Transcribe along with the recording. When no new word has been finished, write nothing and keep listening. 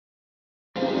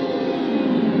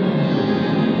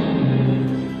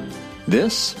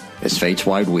This is Fate's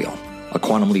Wide Wheel, a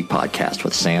Quantum Leap podcast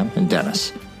with Sam and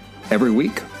Dennis. Every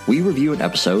week, we review an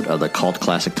episode of the cult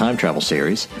classic time travel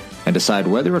series and decide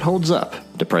whether it holds up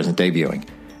to present-day viewing,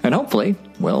 and hopefully,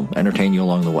 we'll entertain you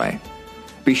along the way.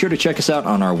 Be sure to check us out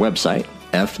on our website,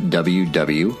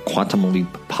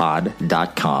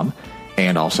 fwwquantumleappod.com,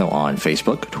 and also on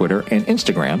Facebook, Twitter, and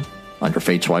Instagram under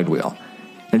Fate's Wide Wheel.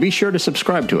 And be sure to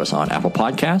subscribe to us on Apple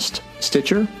Podcasts,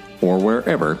 Stitcher, or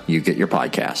wherever you get your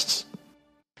podcasts.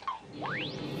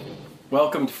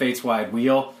 Welcome to Fate's Wide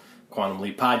Wheel, Quantum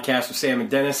Leap podcast with Sam and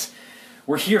Dennis.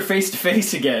 We're here face to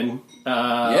face again.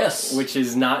 Yes. Which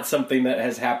is not something that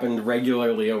has happened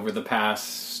regularly over the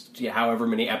past however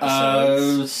many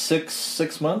episodes.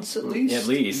 6 months at least? At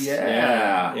least.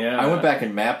 Yeah. Yeah. I went back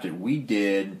and mapped it. We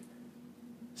did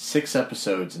 6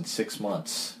 episodes in 6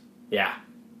 months. Yeah.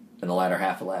 In the latter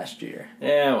half of last year.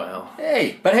 Yeah, well.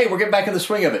 Hey, we're getting back in the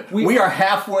swing of it. We are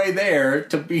halfway there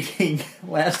to beating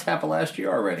last half of last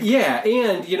year already. Yeah,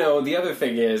 and, the other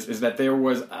thing is that there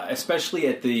was, especially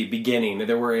at the beginning,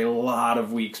 there were a lot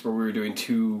of weeks where we were doing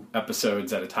 2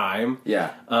 episodes at a time.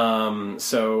 Yeah.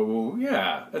 So,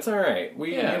 yeah, that's all right.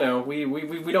 We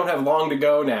don't have long to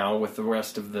go now with the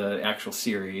rest of the actual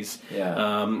series.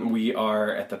 Yeah. We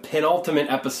are at the penultimate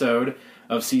episode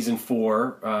of Season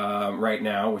 4 right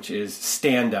now, which is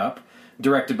Stand Up,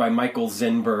 directed by Michael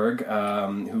Zenberg,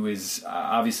 who is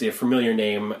obviously a familiar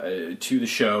name to the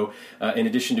show. In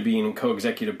addition to being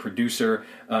co-executive producer,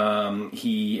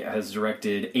 he has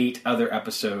directed 8 other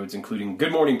episodes, including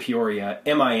Good Morning Peoria,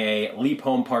 MIA, Leap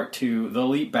Home Part 2, The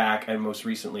Leap Back, and most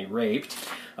recently Raped.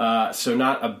 So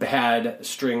not a bad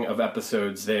string of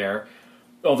episodes there.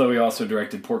 Although he also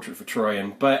directed Portrait for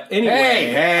Troyan. But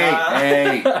anyway...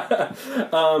 Hey!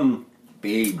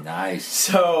 Be nice.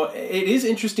 So, it is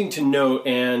interesting to note,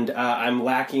 and I'm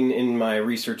lacking in my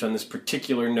research on this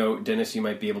particular note. Dennis, you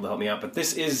might be able to help me out. But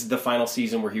this is the final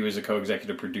season where he was a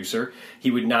co-executive producer. He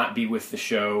would not be with the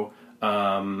show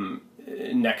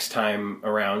next time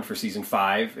around for Season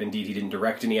 5. Indeed, he didn't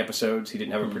direct any episodes. He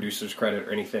didn't have a producer's credit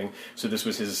or anything. So this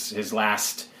was his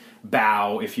last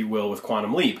bow, if you will, with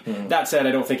Quantum Leap. That said,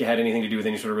 I don't think it had anything to do with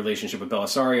any sort of relationship with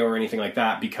Belisario or anything like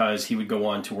that, because he would go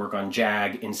on to work on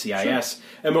JAG, NCIS,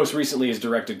 and most recently has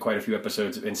directed quite a few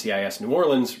episodes of NCIS New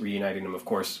Orleans, reuniting him, of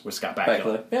course, with Scott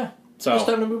Bakula. Yeah. So just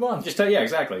time to move on. Yeah,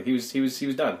 exactly. He was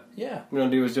done. Yeah. We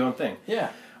don't do his own thing. Yeah.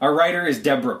 Our writer is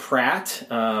Deborah Pratt,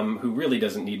 who really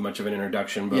doesn't need much of an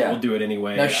introduction, but we'll do it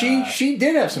anyway. Now, she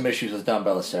did have some issues with Don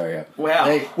Belisario.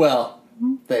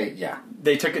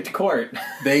 They took it to court.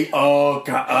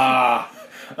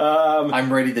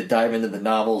 I'm ready to dive into the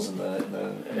novels and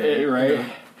the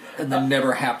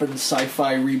Never Happened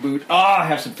sci-fi reboot. I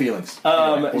have some feelings.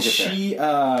 She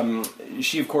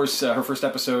of course, her first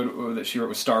episode that she wrote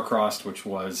was Star-Crossed, which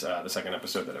was the second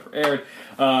episode that ever aired.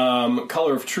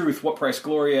 Color of Truth, What Price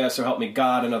Gloria, So Help Me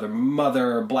God, Another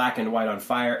Mother, Black and White on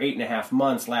Fire, 8.5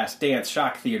 Months, Last Dance,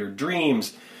 Shock Theater,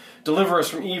 Dreams, Deliver Us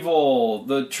from Evil,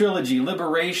 the trilogy,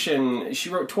 Liberation.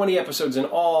 She wrote 20 episodes in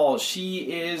all.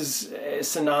 She is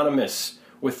synonymous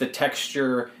with the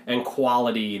texture and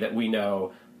quality that we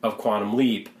know of Quantum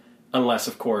Leap, unless,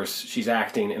 of course, she's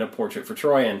acting in a Portrait for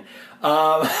Troyan.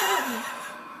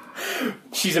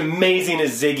 She's amazing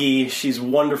as Ziggy. She's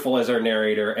wonderful as our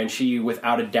narrator, and she,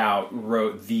 without a doubt,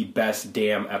 wrote the best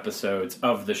damn episodes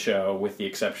of the show, with the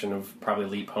exception of probably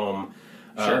Leap Home.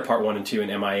 Part 1 and 2 and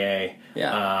MIA.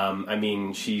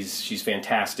 Yeah. She's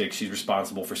fantastic. She's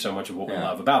responsible for so much of what we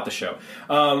love about the show.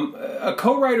 A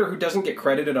co-writer who doesn't get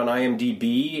credited on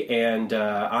IMDb, and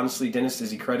honestly, Dennis,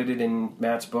 is he credited in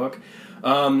Matt's book?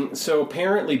 So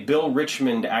apparently Bill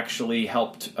Richmond actually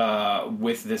helped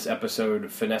with this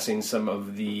episode, finessing some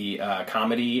of the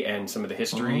comedy and some of the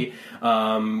history.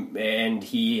 And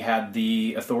he had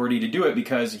the authority to do it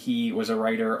because he was a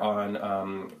writer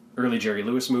on early Jerry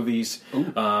Lewis movies,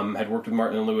 had worked with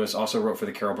Martin and Lewis, also wrote for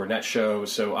the Carol Burnett Show,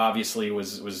 so obviously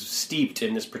was steeped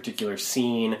in this particular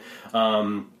scene,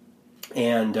 and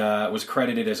was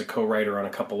credited as a co-writer on a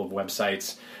couple of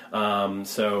websites.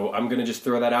 So I'm going to just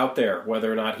throw that out there.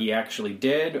 Whether or not he actually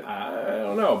did, I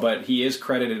don't know, but he is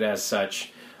credited as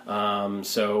such.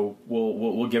 So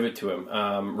we'll give it to him.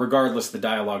 Regardless, the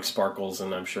dialogue sparkles,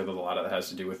 and I'm sure that a lot of that has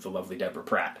to do with the lovely Deborah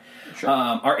Pratt. Sure.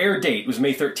 Our air date was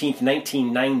May 13th,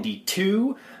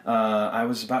 1992. I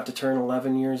was about to turn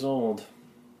 11 years old.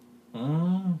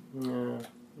 2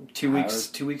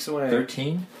 weeks away.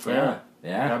 13? Yeah.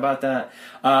 How about that?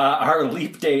 Our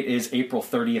leap date is April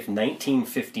 30th,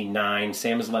 1959.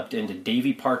 Sam has leapt into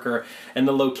Davy Parker, and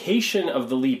the location of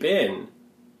the leap in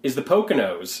is the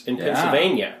Poconos in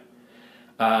Pennsylvania.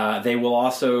 They will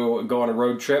also go on a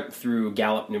road trip through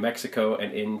Gallup, New Mexico,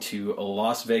 and into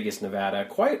Las Vegas, Nevada.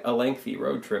 Quite a lengthy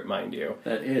road trip, mind you.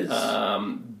 That is.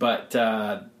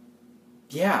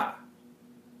 Yeah.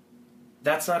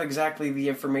 That's not exactly the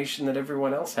information that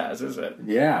everyone else has, is it?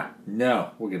 Yeah. No.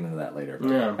 We'll get into that later.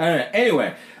 Yeah. All right.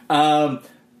 Anyway,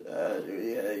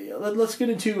 let's get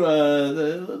into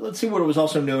let's see what it was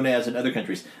also known as in other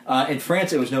countries. In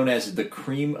France, it was known as the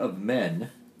cream of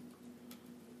men.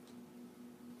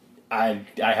 I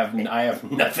have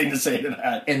nothing to say to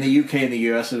that. In the UK and the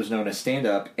US, it was known as stand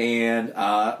up. And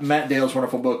Matt Dale's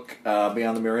wonderful book,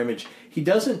 Beyond the Mirror Image, he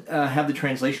doesn't have the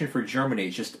translation for Germany.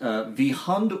 It's just Wie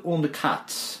Hund und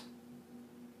Katz.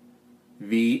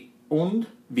 Wie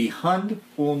Hund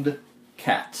und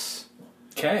Katz.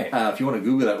 Okay. If you want to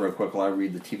Google that real quick while I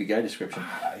read the TV Guide description.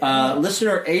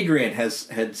 Listener Adrian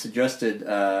had suggested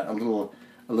a little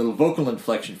vocal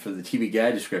inflection for the TV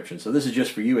Guide description. So this is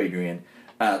just for you, Adrian.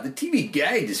 The TV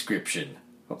Guide description.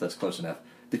 Hope that's close enough.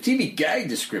 The TV Guide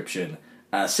description.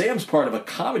 Sam's part of a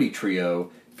comedy trio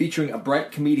featuring a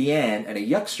bright comedian and a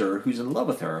yuckster who's in love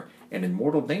with her and in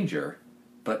mortal danger,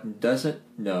 but doesn't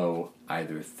know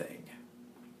either thing.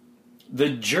 The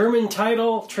German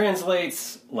title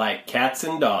translates like cats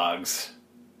and dogs.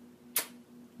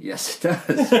 Yes, it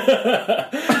does.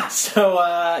 So,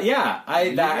 I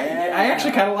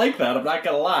actually kind of like that. I'm not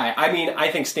going to lie. I mean,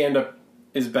 I think stand-up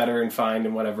is better and fine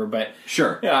and whatever, but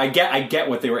sure. Yeah, I get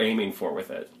what they were aiming for with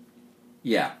it.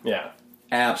 Yeah. Yeah.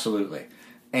 Absolutely.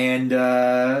 And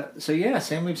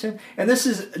Sam Leaps In. And this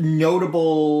is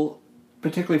notable,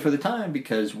 particularly for the time,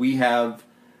 because we have...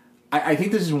 I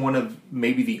think this is one of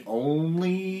maybe the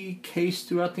only case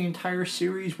throughout the entire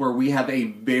series where we have a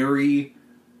very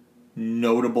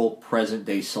notable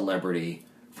present-day celebrity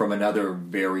from a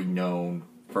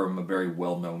very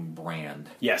well-known brand.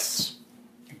 Yes.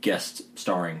 Guest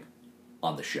starring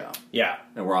on the show. Yeah.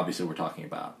 And we're talking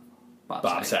about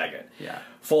Bob Saget. Yeah.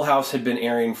 Full House had been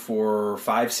airing for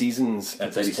 5 seasons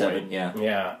at this point. Yeah.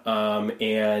 Yeah.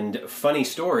 And funny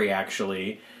story,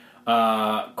 actually,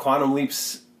 Quantum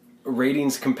Leap's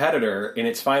ratings competitor in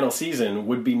its final season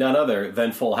would be none other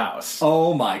than Full House.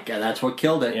 Oh my God, that's what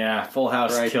killed it. Yeah, Full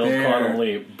House killed there. Quantum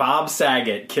Leap. Bob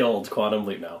Saget killed Quantum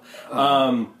Leap now.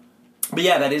 But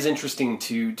yeah, that is interesting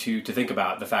to think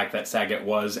about, the fact that Saget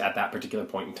was, at that particular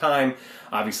point in time,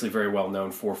 obviously very well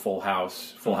known for Full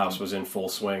House. Full House was in full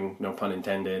swing, no pun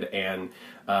intended, and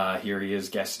here he is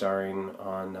guest starring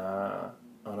on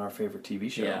our favorite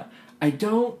TV show. Yeah. I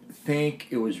don't think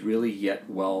it was really yet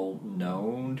well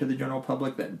known to the general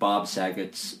public that Bob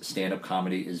Saget's stand-up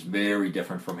comedy is very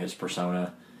different from his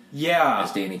persona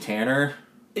as Danny Tanner.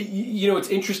 You know, it's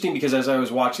interesting because as I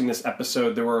was watching this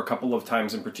episode, there were a couple of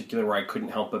times in particular where I couldn't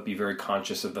help but be very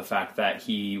conscious of the fact that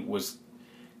he was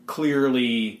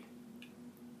clearly,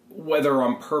 whether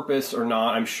on purpose or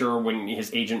not, I'm sure when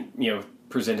his agent,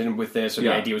 presented him with this, or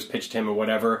the idea was pitched to him or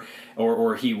whatever,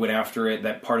 or he went after it,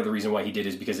 that part of the reason why he did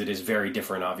is because it is very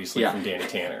different, obviously, from Danny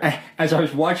Tanner. As I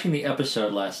was watching the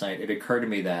episode last night, it occurred to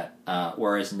me that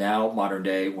whereas now, modern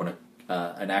day, when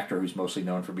an actor who's mostly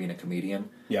known for being a comedian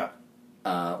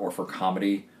or for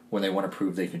comedy, when they want to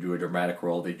prove they can do a dramatic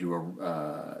role, they do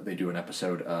an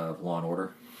episode of Law and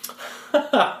Order.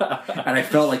 And I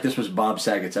felt like this was Bob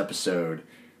Saget's episode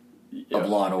of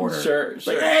Law and Order. Sure.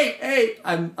 Like, hey,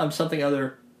 I'm something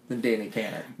other than Danny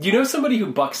Tanner. You know, somebody who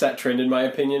bucks that trend, in my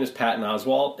opinion, is Patton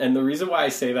Oswalt, and the reason why I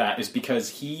say that is because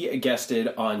he guested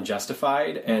on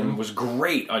Justified and was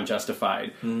great on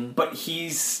Justified, but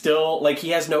he's still,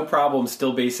 he has no problem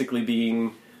still basically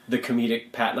being the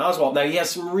comedic Patton Oswalt. Now, he has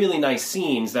some really nice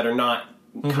scenes that are not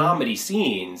comedy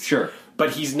scenes, sure,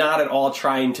 but he's not at all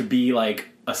trying to be like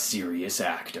a serious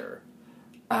actor.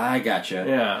 I gotcha.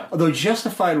 Yeah. Although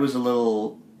Justified was a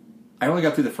little... I only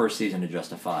got through the first season of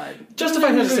Justified.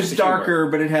 Justified has a sense of darker,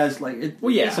 humor. but it has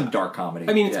it's some dark comedy.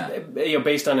 I mean, it's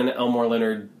based on an Elmore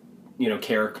Leonard,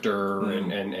 character,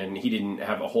 and he didn't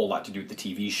have a whole lot to do with the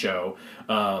TV show.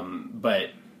 But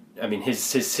I mean, his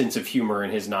sense of humor in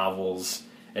his novels,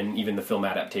 and even the film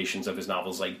adaptations of his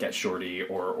novels, like Get Shorty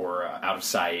or Out of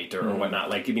Sight or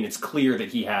whatnot. It's clear that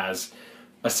he has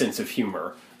a sense of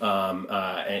humor.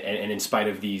 And in spite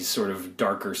of these sort of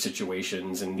darker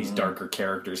situations and these darker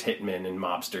characters, hitmen and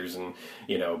mobsters and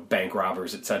bank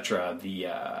robbers, etc., he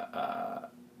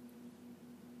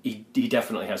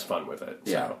definitely has fun with it.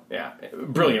 So,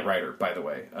 brilliant writer, by the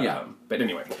way. But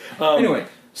anyway,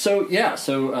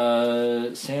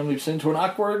 so Sam leaps into an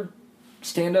awkward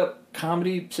stand-up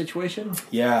comedy situation.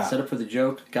 Yeah, set up for the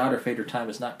joke. God or fate or time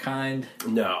is not kind.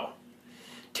 No,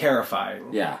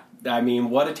 terrifying. Yeah. I mean,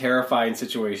 what a terrifying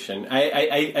situation.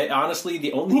 I honestly,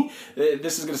 the only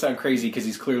this is going to sound crazy because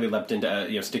he's clearly leapt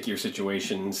into stickier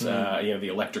situations. The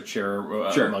electric chair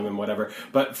among them, whatever.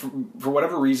 But for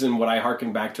whatever reason, what I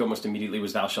hearkened back to almost immediately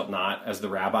was "Thou shalt not" as the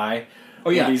rabbi. Oh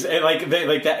yeah, like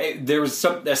that. There was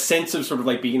a sense of sort of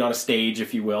like being on a stage,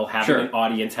 if you will, having an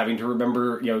audience, having to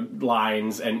remember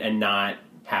lines and not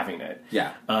having it.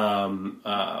 Yeah.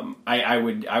 I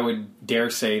would dare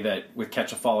say that with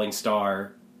Catch a Falling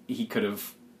Star, he could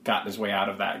have gotten his way out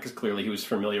of that because clearly he was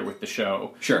familiar with the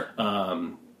show. Sure.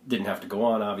 Didn't have to go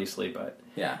on, obviously, but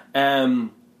yeah.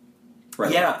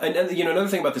 Right. Yeah, and another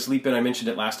thing about this leap in, I mentioned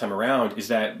it last time around, is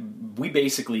that we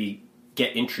basically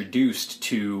get introduced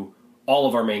to all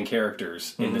of our main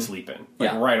characters in this leap in,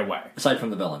 right away. Aside from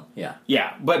the villain,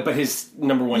 yeah, but his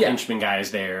number one henchman guy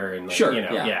is there, and But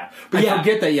I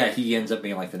forget that. He ends up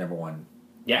being like the number one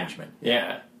henchman.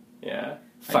 Yeah.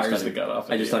 Fires the gun off.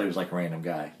 I just thought he was like a random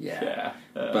guy.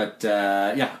 But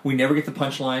we never get the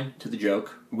punchline to the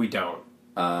joke. We don't.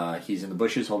 He's in the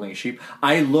bushes holding a sheep.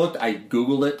 I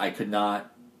Googled it. I could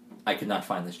not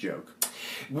find this joke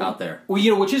out there.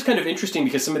 Well, which is kind of interesting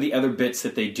because some of the other bits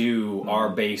that they do are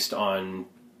based on,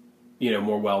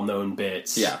 more well-known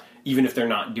bits. Yeah. Even if they're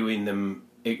not doing them,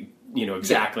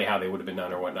 exactly how they would have been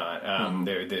done or whatnot.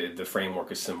 The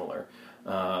framework is similar.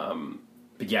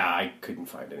 But yeah, I couldn't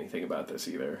find anything about this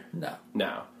either.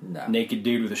 No. Naked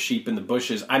dude with a sheep in the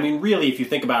bushes. I mean, really, if you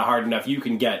think about it hard enough, you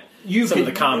can get some of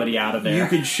the comedy out of there. You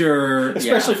could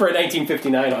especially for a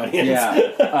 1959 audience.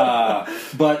 Yeah.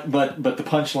 But the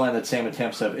punchline that Sam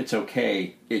attempts of "It's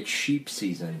okay, it's sheep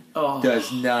season"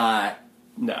 does not.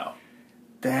 No.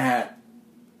 That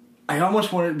I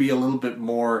almost want it to be a little bit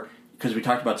more because we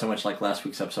talked about so much like last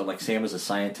week's episode. Like Sam is a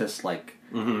scientist, like.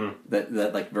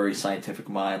 That like very scientific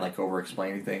mind, like over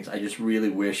explaining things. I just really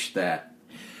wish that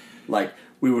like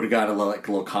we would have gotten a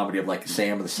little comedy of like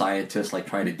Sam the scientist like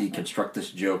trying to deconstruct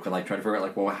this joke and like trying to figure out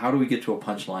like, well, how do we get to a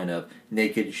punchline of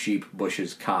naked sheep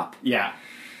bushes cop? Yeah.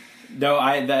 No,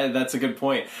 that's a good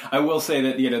point. I will say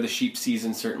that the sheep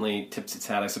season certainly tips its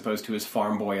hat, I suppose, to his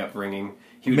farm boy upbringing.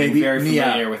 He would be very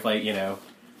familiar with like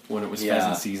when it was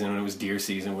pheasant season, when it was deer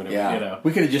season, when it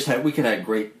we could have had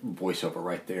great voiceover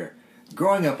right there.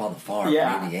 Growing up on the farm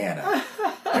in Indiana,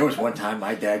 there was one time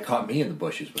my dad caught me in the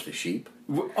bushes with a sheep.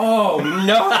 Oh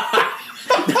no!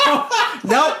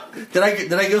 Did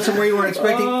I go somewhere you weren't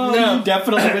expecting? No, you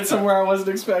definitely went somewhere I wasn't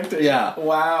expecting. Yeah.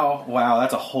 Wow,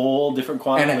 that's a whole different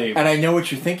quantum leap. And I know what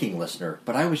you're thinking, listener,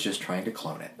 but I was just trying to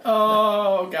clone it.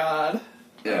 Oh God.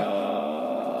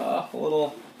 Yeah. A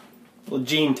little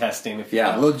gene testing, if you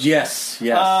will. Little yes.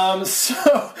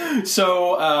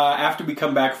 So after we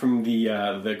come back from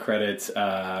the credits,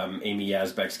 Amy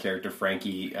Yazbek's character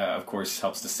Frankie, of course,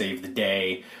 helps to save the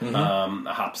day.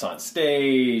 Hops on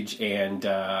stage and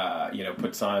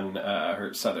puts on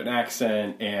her southern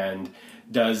accent and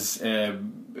does a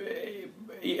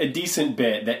decent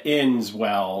bit that ends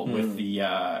well with the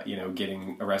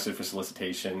getting arrested for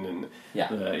solicitation and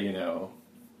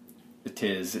It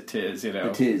is,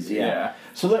 yeah.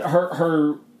 So that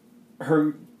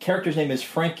her character's name is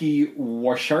Frankie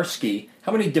Warshawski.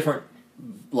 How many different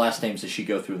last names does she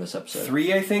go through in this episode?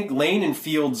 3, I think. Lane and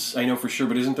Fields, I know for sure,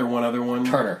 but isn't there one other one?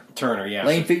 Turner, yeah.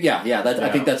 Lane, I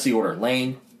think that's the order.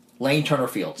 Lane, Turner,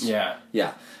 Fields. Yeah.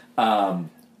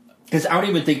 Because I don't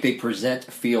even think they present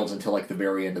Fields until like the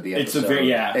very end of the episode.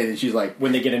 And she's like,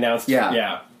 when they get announced.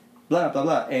 Yeah. Blah blah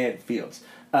blah, and Fields.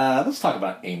 Let's talk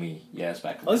about Amy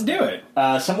Yazbek. Let's do it.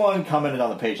 Someone commented on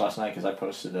the page last night because I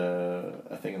posted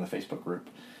a thing in the Facebook group.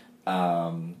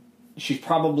 She's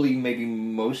probably maybe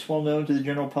most well known to the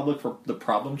general public for the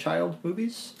Problem Child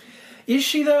movies. Is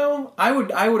she though? I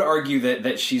would argue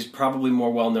that she's probably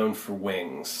more well known for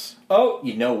Wings. Oh,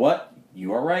 you know what?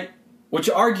 You are right. Which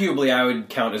arguably I would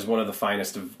count as one of the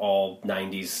finest of all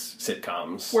 90s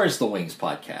sitcoms. Where's the Wings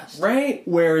podcast? Right?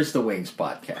 Where is the Wings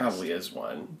podcast? Probably is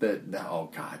one. Oh,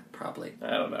 God, probably.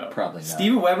 I don't know. Probably not.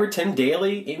 Steven Weber, Tim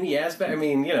Daly, Amy Yazbek, I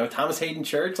mean, Thomas Hayden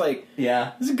Church, like...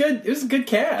 Yeah. It was a good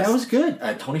cast. That was good.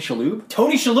 Tony Shalhoub?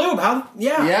 Tony Shalhoub!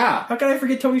 Yeah. How could I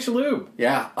forget Tony Shalhoub?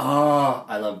 Yeah. Oh,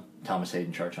 I love Thomas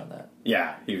Hayden Church on that.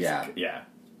 Yeah. He was...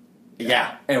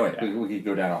 Yeah. Anyway, we could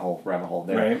go down a whole rabbit hole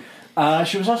there. Right.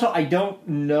 She was also, I don't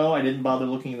know, I didn't bother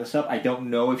looking this up, I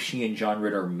don't know if she and John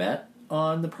Ritter met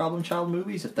on the Problem Child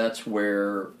movies, if that's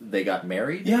where they got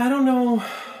married. Yeah, I don't know.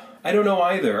 I don't know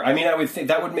either. I mean, I would think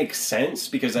that would make sense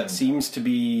because that seems to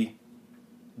be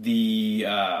the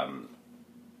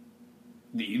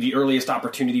the earliest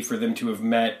opportunity for them to have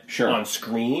met on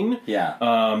screen. Yeah.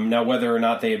 Now, whether or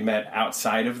not they had met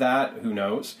outside of that, who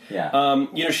knows? Yeah.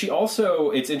 She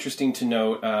also, it's interesting to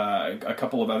note a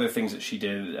couple of other things that she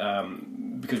did,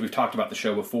 because we've talked about the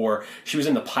show before. She was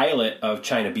in the pilot of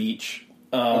China Beach.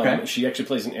 She actually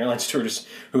plays an airline stewardess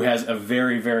who has a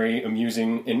very, very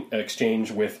amusing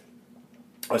exchange with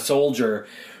a soldier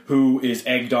who is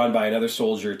egged on by another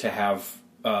soldier to have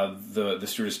the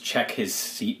stewardess check his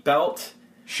seatbelt.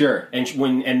 Sure. And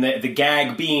the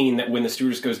gag being that when the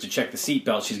stewardess goes to check the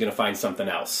seatbelt, she's going to find something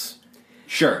else.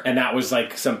 Sure. And that was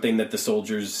like something that the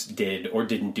soldiers did or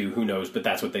didn't do, who knows, but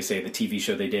that's what they say, the TV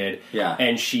show they did. Yeah.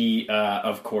 And she,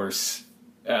 of course,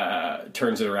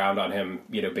 turns it around on him,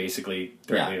 basically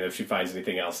threatening that if she finds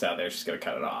anything else out there, she's going to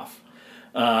cut it off.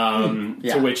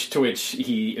 To which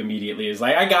he immediately is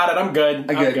like, I got it, I'm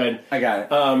good. I got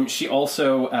it. She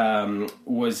also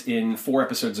was in 4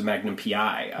 episodes of Magnum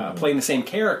P.I., playing the same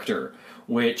character,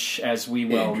 which, as we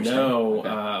well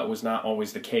know, was not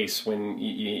always the case when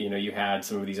you had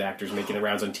some of these actors making the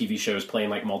rounds on TV shows playing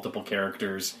like multiple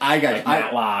characters. I got like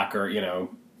Matlock or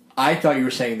I thought you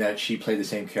were saying that she played the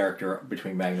same character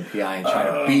between Magnum P.I. and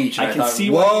China Beach. And I can see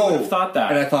why you would have thought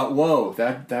that. And I thought, whoa,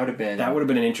 that would have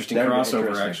been an interesting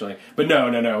crossover, actually. But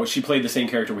no. She played the same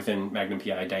character within Magnum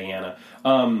P.I., Diana.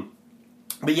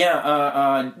 But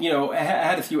yeah,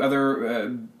 had a few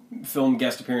other film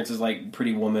guest appearances, like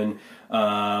Pretty Woman.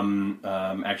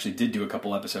 Actually did do a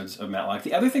couple episodes of Matlock.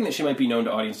 The other thing that she might be known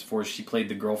to audience for is she played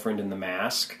the girlfriend in The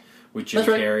Mask with Jim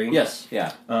Carrey. Yes,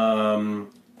 yeah.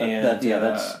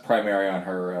 That's primary on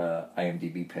her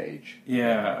IMDb page.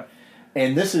 Yeah,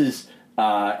 and this is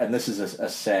a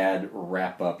sad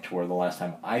wrap up to where the last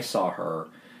time I saw her.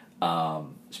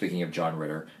 Speaking of John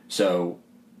Ritter, so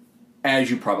as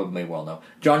you probably well know,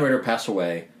 John Ritter passed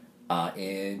away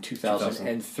in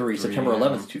 2003, September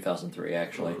 11th, 2003,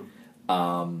 actually.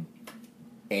 And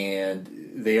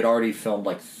they had already filmed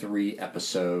like 3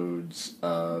 episodes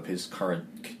of his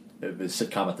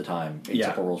sitcom at the time, 8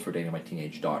 Simple Rules for Dating My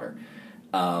Teenage Daughter.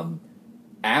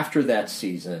 After that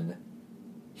season,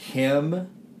 him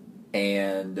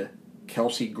and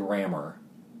Kelsey Grammer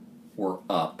were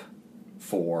up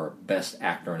for Best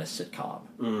Actor in a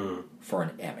Sitcom for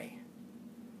an Emmy.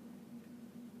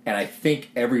 And I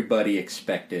think everybody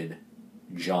expected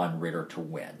John Ritter to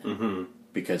win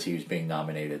because he was being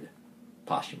nominated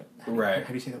posthumously. Right. How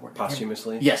do you say that word?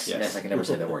 Posthumously? Yes, I can never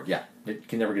say that word. Yeah,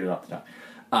 can never get it off the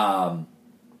tongue.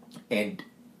 And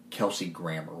Kelsey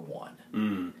Grammer won.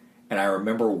 And I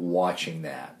remember watching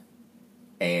that,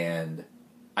 and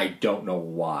I don't know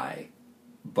why,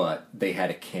 but they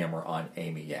had a camera on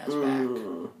Amy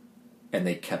Yasbeck, and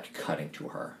they kept cutting to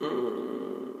her.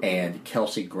 And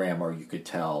Kelsey Grammer, you could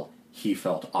tell, he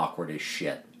felt awkward as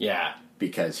shit. Yeah.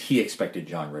 Because he expected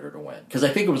John Ritter to win. Because I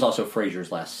think it was also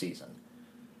Frasier's last season.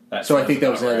 So I think that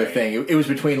was another thing. It was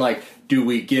between, like, do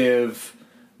we give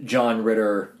John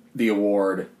Ritter the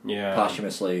award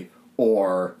posthumously,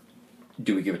 or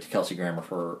do we give it to Kelsey Grammer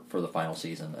for the final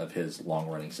season of his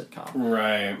long-running sitcom?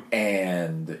 Right.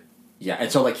 And,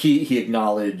 and so, like, he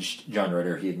acknowledged John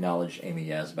Ritter, he acknowledged Amy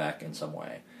Yasbeck in some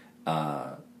way.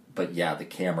 But, the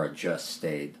camera just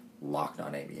stayed locked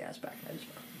on Amy Yasbeck.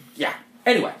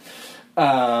 Anyway.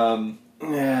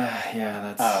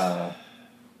 That's...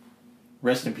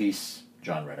 rest in peace,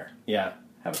 John Ritter. Yeah.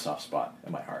 Have a soft spot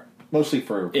in my heart. Mostly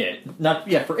for it.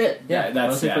 For it.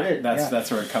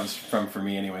 That's where it comes from for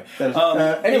me anyway.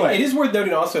 Anyway, it is worth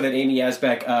noting also that Amy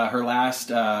Yasbeck, her last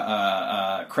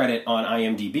credit on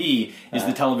IMDb is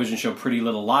the television show Pretty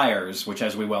Little Liars, which,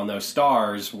 as we well know,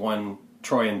 stars one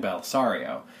Troyan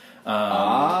Bellisario.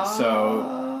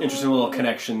 So interesting little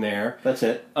connection there. That's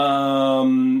it.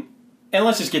 And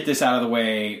let's just get this out of the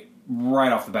way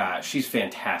right off the bat. She's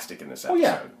fantastic in this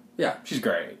episode. Yeah. She's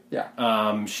great.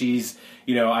 Yeah. She's,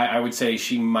 I would say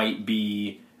she might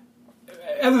be,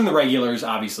 other than the regulars,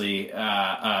 obviously,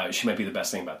 she might be the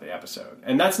best thing about the episode.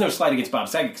 And that's no slight against Bob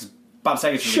Saget, because Bob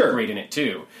Saget's really great in it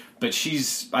too. But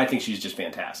I think she's just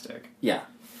fantastic. Yeah.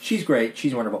 She's great.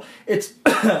 She's wonderful. It's,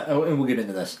 and we'll get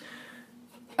into this.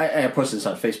 I posted this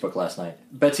on Facebook last night.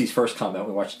 Betsy's first comment,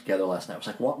 we watched it together last night, was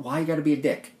like, why you gotta be a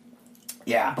dick?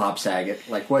 Yeah. Bob Saget.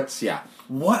 Like, what's... Yeah.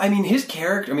 What? I mean, his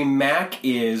character... I mean, Mac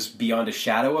is, beyond a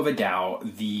shadow of a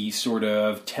doubt, the sort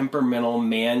of temperamental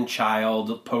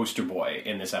man-child poster boy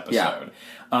in this episode.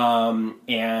 Yeah.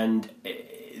 And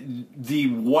the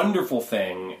wonderful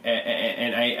thing,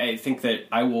 and I think that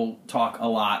I will talk a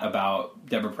lot about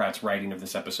Deborah Pratt's writing of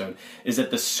this episode, is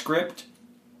that the script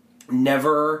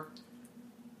never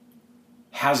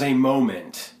has a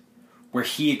moment where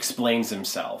he explains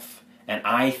himself. And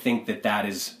I think that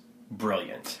is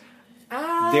brilliant.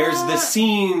 There's the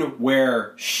scene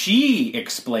where she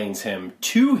explains him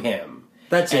to him.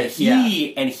 That's and it.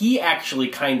 Yeah. And he actually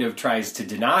kind of tries to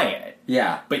deny it.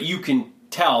 Yeah. But you can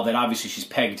tell that obviously she's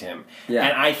pegged him. Yeah.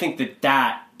 And I think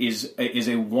that is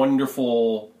a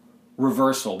wonderful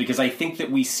reversal, because I think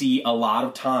that we see a lot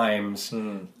of times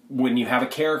when you have a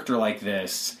character like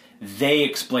this, they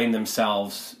explain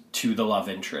themselves to the love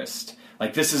interest.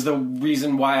 Like, this is the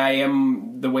reason why I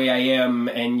am the way I am,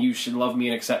 and you should love me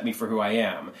and accept me for who I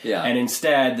am. Yeah. And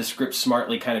instead, the script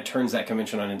smartly kind of turns that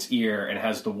convention on its ear and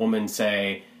has the woman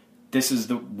say, this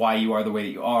is why you are the way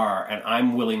that you are, and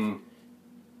I'm willing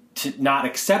to not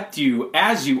accept you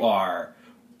as you are,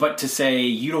 but to say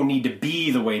you don't need to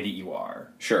be the way that you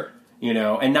are. Sure. You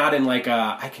know, and not in like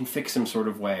a I can fix him sort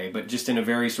of way, but just in a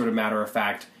very sort of matter of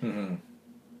fact.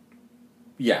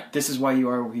 Yeah. This is why you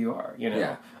are who you are, you know.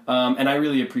 Yeah. And I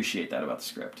really appreciate that about the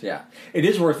script. Yeah. It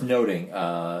is worth noting,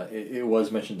 it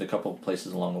was mentioned a couple of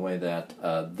places along the way that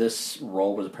this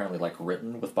role was apparently like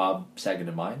written with Bob Saget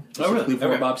in mind. Really?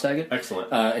 For Bob Saget.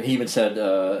 Excellent. And he even said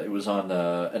it was on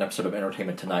an episode of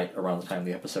Entertainment Tonight around the time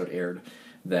the episode aired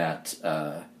that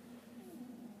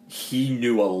he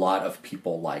knew a lot of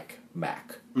people like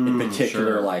Mac. In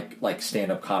particular, sure. like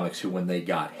stand-up comics who, when they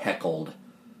got heckled,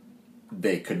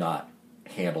 they could not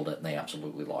handle it and they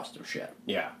absolutely lost their shit.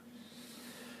 Yeah.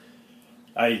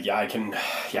 I can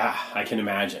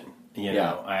imagine. You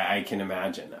know, I can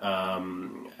imagine.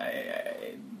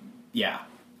 Yeah.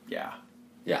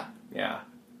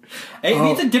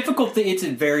 It's a difficult thing. It's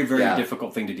a very, very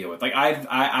difficult thing to deal with. Like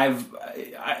I've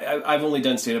only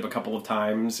done stand up a couple of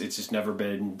times. It's just never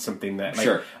been something that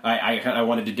like, I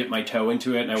wanted to dip my toe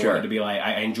into it, and I wanted to be like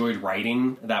I enjoyed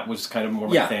writing. That was kind of more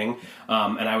my thing.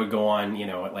 And I would go on, you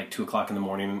know, at like 2:00 in the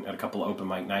morning at a couple of open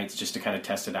mic nights just to kind of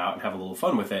test it out and have a little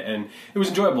fun with it. And it was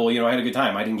enjoyable. You know, I had a good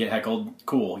time. I didn't get heckled.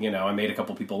 Cool. You know, I made a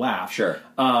couple people laugh. Sure.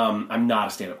 I'm not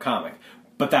a stand up comic.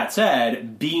 But that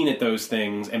said, being at those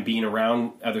things and being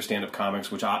around other stand-up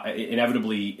comics, which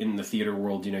inevitably in the theater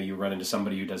world, you know, you run into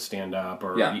somebody who does stand-up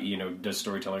or, you know, does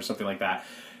storytelling or something like that.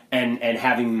 And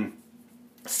having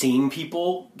seen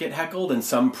people get heckled, and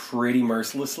some pretty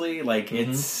mercilessly, like,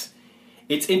 it's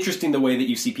interesting the way that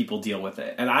you see people deal with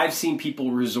it. And I've seen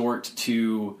people resort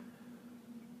to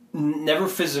never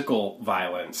physical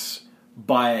violence,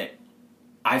 but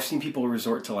I've seen people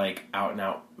resort to like out and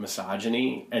out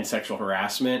misogyny and sexual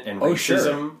harassment and racism.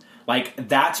 Sure. Like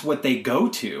that's what they go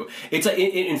to. It's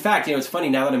in fact, you know, it's funny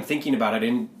now that I'm thinking about it. I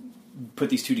didn't put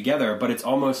these two together, but it's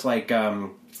almost like the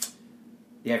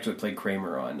actor that played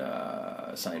Kramer on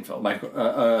Seinfeld,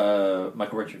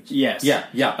 Michael Richards. Yes, yeah.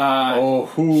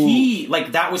 He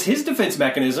like that was his defense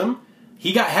mechanism.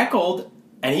 He got heckled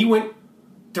and he went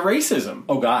to racism.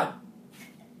 Oh God.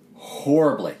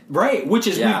 Horribly. Right, which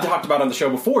is, we've talked about on the show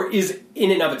before, is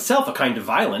in and of itself a kind of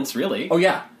violence, really. Oh,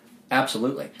 yeah.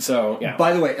 Absolutely. So, yeah.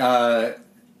 By the way,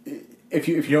 if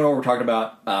you don't know what we're talking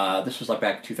about, this was like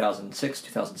back 2006,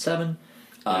 2007.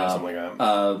 Something like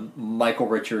that. Michael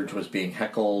Richards was being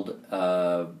heckled.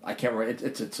 I can't remember.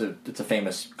 It's a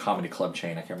famous comedy club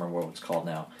chain. I can't remember what it's called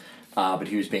now. But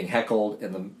he was being heckled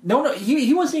in the... No,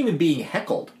 he wasn't even being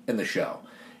heckled in the show.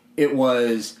 It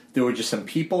was... There were just some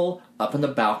people up in the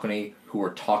balcony who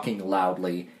were talking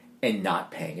loudly and not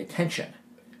paying attention.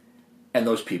 And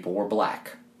those people were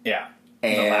black. Yeah.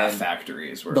 And the Laugh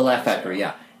Factory is where... The Laugh Factory,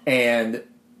 yeah. And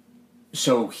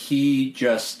so he's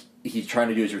trying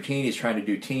to do his routine, trying to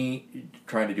do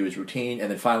his routine,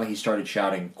 and then finally he started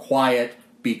shouting, "Quiet,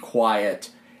 be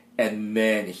quiet," and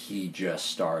then he just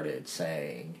started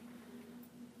saying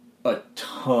a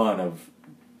ton of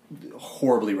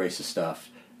horribly racist stuff,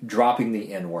 dropping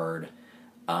the N-word,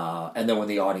 and then when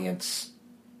the audience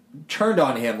turned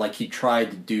on him, like he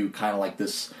tried to do kind of like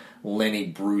this Lenny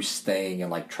Bruce thing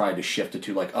and like tried to shift it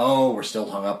to like, oh, we're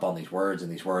still hung up on these words.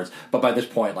 But by this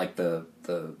point, like the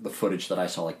footage that I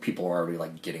saw, like people were already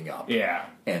like getting up,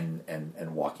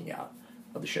 and walking out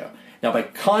of the show. Now, by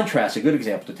contrast, a good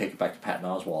example to take it back to Patton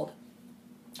Oswalt.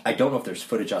 I don't know if there's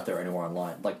footage out there anywhere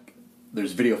online. Like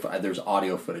there's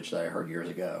audio footage that I heard years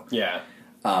ago. Yeah.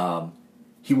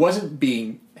 He wasn't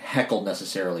being heckled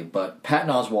necessarily, but Patton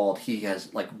Oswalt, he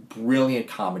has like brilliant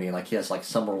comedy, and like he has like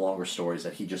some longer stories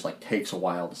that he just like takes a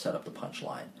while to set up the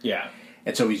punchline. Yeah.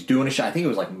 And so he's doing a show. I think it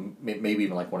was like maybe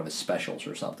even like one of his specials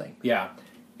or something. Yeah.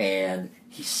 And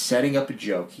he's setting up a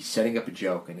joke.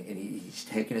 And he's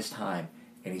taking his time,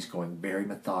 and he's going very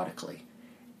methodically.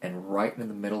 And right in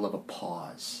the middle of a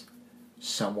pause,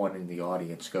 someone in the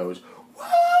audience goes,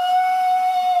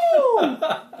 "Whoa!"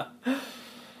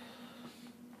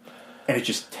 And it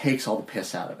just takes all the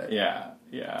piss out of it. Yeah,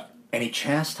 yeah. And he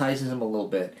chastises him a little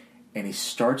bit, and he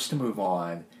starts to move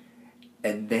on,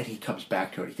 And then he comes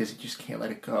back to it because he just can't let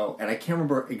it go. And I can't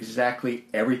remember exactly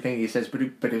everything he says, but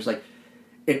it was like,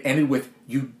 it ended with,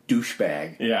 "You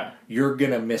douchebag. Yeah. You're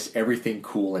going to miss everything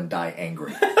cool and die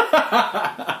angry."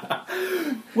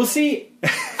 Well, see,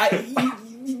 I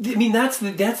mean, that's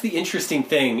the interesting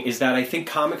thing, is that I think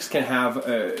comics can have,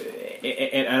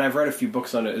 and I've read a few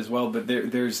books on it as well, but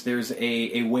there's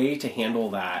a way to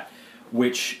handle that,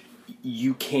 which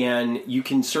you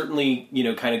can certainly,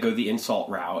 kind of go the insult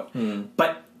route,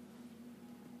 but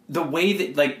the way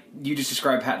that, like, you just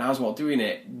described Patton Oswalt doing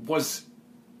it was,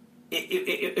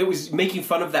 it was making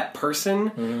fun of that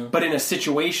person, but in a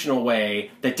situational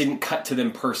way that didn't cut to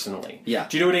them personally. Yeah.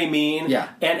 Do you know what I mean? Yeah.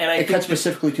 And I it think cut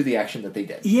specifically to the action that they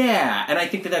did. Yeah, and I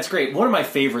think that's great. One of my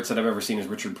favorites that I've ever seen is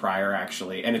Richard Pryor,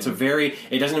 actually. And it's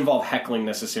it doesn't involve heckling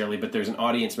necessarily, but there's an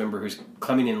audience member who's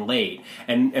coming in late.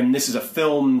 And this is a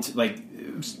filmed, like,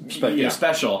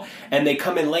 special. And they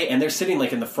come in late, and they're sitting,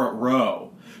 like, in the front row.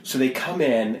 So they come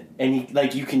in, and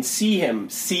you can see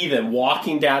them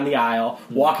walking down the aisle,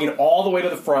 walking all the way to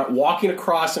the front, walking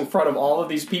across in front of all of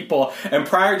these people, and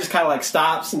Pryor just kind of, like,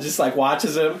 stops and just, like,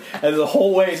 watches him, and the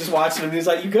whole way he's just watching him, and he's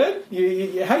like, "You good?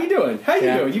 How you doing? How you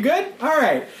doing? You good? All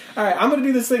right, I'm going to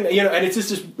do this thing." And it's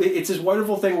just it's this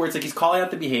wonderful thing where it's like he's calling out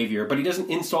the behavior, but he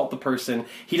doesn't insult the person.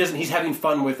 He's having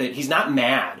fun with it. He's not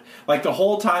mad. Like, the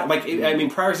whole time, like, I mean,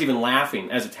 Pryor's even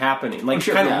laughing as it's happening, like,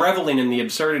 kind of reveling in the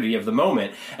absurdity of the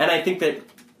moment. And I think that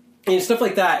stuff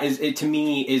like that to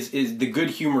me is the good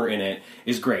humor in it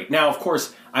is great. Now, of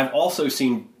course, I've also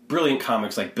seen brilliant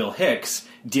comics like Bill Hicks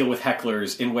deal with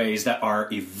hecklers in ways that are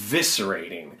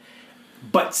eviscerating,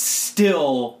 but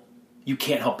still you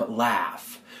can't help but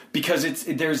laugh, because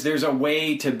there's a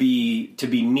way to be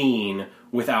mean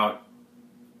without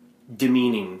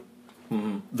demeaning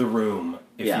the room,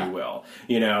 if you will,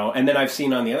 And then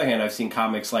on the other hand, I've seen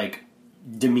comics like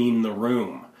demean the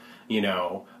room,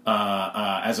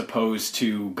 as opposed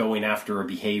to going after a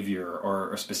behavior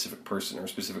or a specific person or a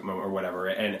specific moment or whatever.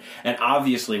 And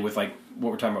obviously, with, like,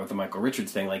 what we're talking about with the Michael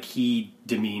Richards thing, like, he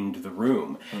demeaned the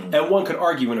room. And one could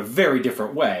argue in a very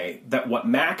different way that what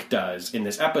Mac does in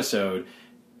this episode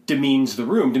demeans the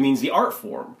room, demeans the art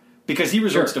form. Because he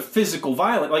resorts to physical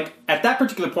violence. Like, at that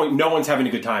particular point, no one's having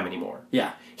a good time anymore.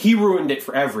 Yeah. He ruined it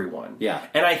for everyone. Yeah.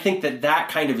 And I think that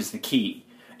kind of is the key.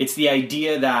 It's the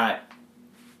idea that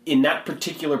in that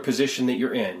particular position that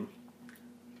you're in,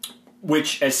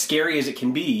 which, as scary as it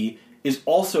can be, is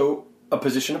also a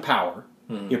position of power.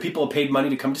 People have paid money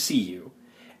to come to see you,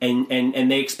 and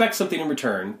they expect something in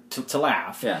return to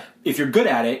laugh. Yeah. If you're good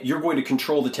at it, you're going to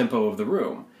control the tempo of the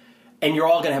room, and you're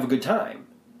all going to have a good time.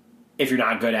 If you're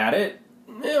not good at it,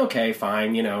 okay,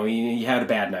 fine, you had a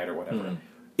bad night or whatever.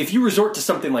 If you resort to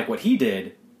something like what he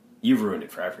did, you've ruined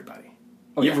it for everybody.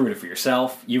 You've ruined it for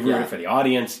yourself. You've ruined it for the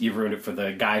audience. You've ruined it for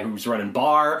the guy who's running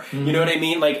bar. You know what I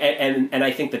mean? Like, and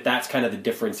I think that's kind of the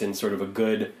difference in sort of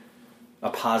a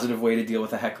positive way to deal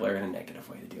with a heckler and a negative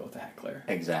way to deal with a heckler.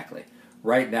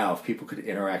 Right now, if people could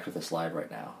interact with us live right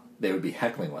now, they would be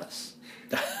heckling us.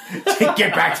 To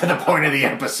get back to the point of the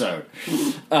episode.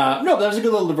 No, but that was a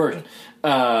good little diversion.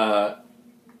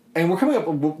 And we're coming up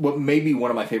with what may be one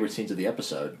of my favorite scenes of the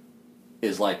episode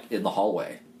is, like, in the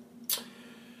hallway.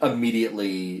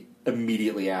 Immediately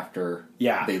after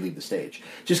they leave the stage.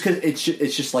 Just because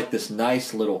it's just like this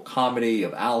nice little comedy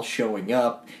of Al showing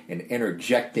up and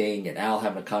interjecting, and Al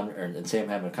having and Sam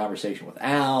having a conversation with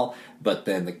Al, but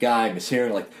then the guy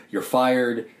mishearing, like, "You're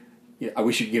fired. I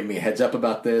wish you'd give me a heads up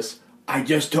about this. I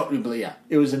just don't." But yeah,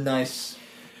 it was a nice.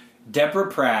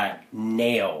 Deborah Pratt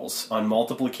nails on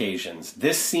multiple occasions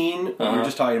this scene we were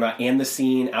just talking about, and the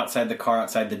scene outside the car,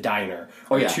 outside the diner,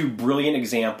 are two brilliant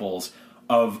examples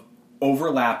of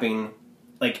overlapping,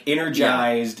 like,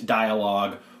 energized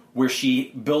dialogue where she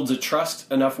builds a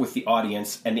trust enough with the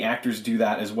audience, and the actors do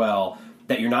that as well,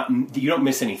 that you don't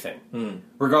miss anything,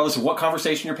 regardless of what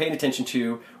conversation you're paying attention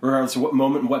to, regardless of what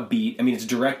moment and what beat. I mean, it's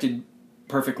directed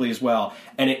perfectly as well,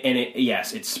 and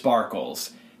it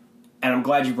sparkles. And I'm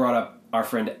glad you brought up our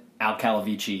friend Al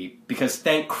Calavici, because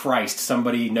thank Christ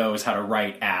somebody knows how to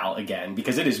write Al again,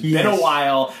 because it has been a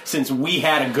while since we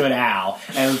had a good Al,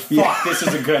 and this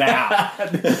is a good Al.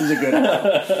 This is a good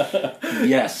Al.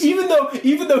 Yes. Even though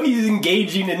he's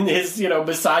engaging in his,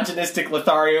 misogynistic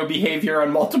Lothario behavior on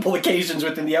multiple occasions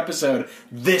within the episode,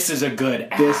 this is a good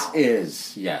Al. This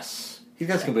is, yes. He's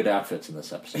got some good outfits in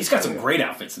this episode. He's got some great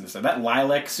outfits in this episode. That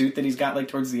lilac suit that he's got, like,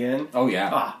 towards the end. Oh,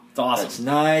 yeah. It's awesome. That's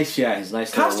nice. Yeah, he's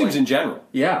nice. Costumes in general.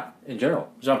 Yeah, in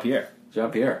general. Jean-Pierre.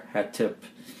 Hat tip.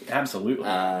 Absolutely.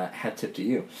 Hat tip to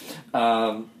you.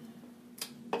 The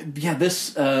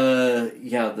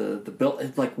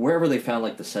build, like, wherever they found,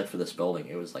 like, the set for this building,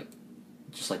 it was, like,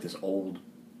 just like this old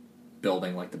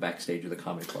building, like the backstage of the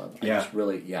comedy club. Yeah. Just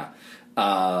really, yeah.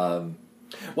 Well,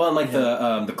 and like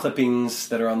the clippings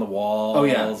that are on the walls. Oh,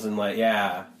 yeah. And like,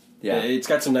 yeah. Yeah. It's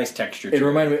got some nice texture to It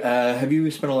reminded me, have you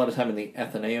spent a lot of time in the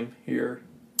Athenaeum here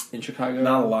in Chicago?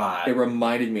 Not a lot. It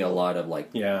reminded me a lot of like,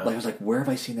 Yeah. like I was like, where have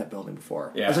I seen that building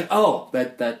before? Yeah. I was like, oh,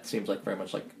 that seems like very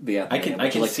much like the Athenaeum. I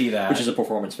can see that. Which is a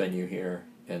performance venue here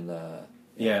in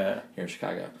here in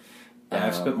Chicago. Yeah,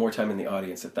 I've spent more time in the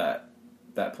audience at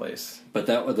that place. But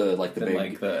that was the than big,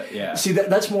 like the yeah. See,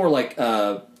 that's more like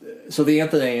so the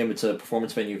Athenaeum. It's a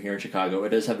performance venue here in Chicago. It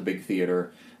does have a big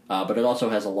theater, but it also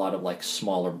has a lot of like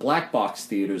smaller black box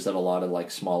theaters that a lot of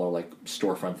like smaller like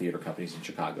storefront theater companies in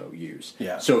Chicago use.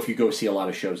 Yeah. So if you go see a lot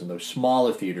of shows in those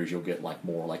smaller theaters, you'll get like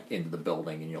more like into the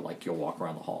building, and you'll walk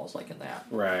around the halls like in that.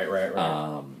 Right.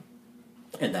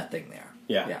 And that thing there.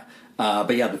 Yeah. Yeah.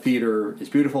 But yeah, the theater is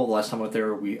beautiful. The last time I went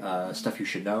there, we Stuff You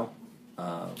Should Know.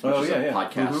 Which is a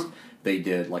podcast. Mm-hmm. They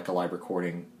did like a live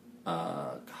recording. Coming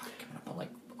up on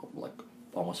like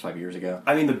almost 5 years ago.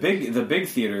 I mean, the big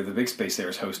theater, the big space there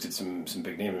has hosted some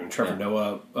big names. I mean, Trevor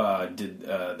Noah did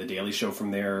the Daily Show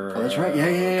from there. Oh, that's right. Yeah.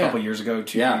 A couple years ago,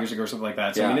 2 years ago, or something like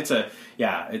that. So I mean, it's a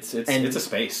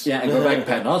space. Yeah, and go back to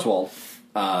Patton Oswalt.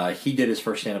 He did his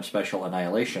first stand-up special,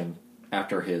 Annihilation,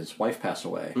 after his wife passed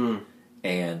away. Mm.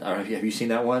 And I don't know, have you seen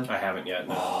that one? I haven't yet.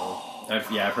 No. Oh, I've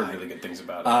heard really good things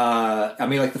about it. I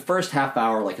mean, like the first half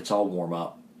hour, like it's all warm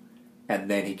up, and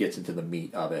then he gets into the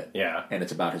meat of it. Yeah, and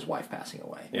it's about his wife passing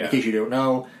away. Yeah. In case you don't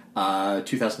know,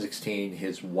 2016,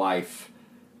 his wife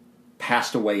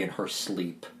passed away in her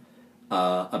sleep.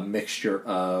 A mixture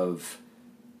of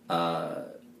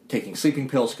taking sleeping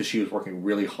pills because she was working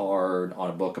really hard on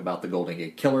a book about the Golden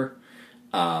Gate Killer.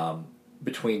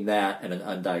 Between that and an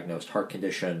undiagnosed heart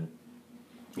condition.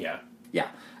 Yeah.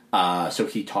 So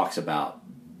he talks about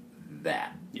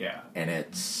that. Yeah. And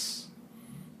it's...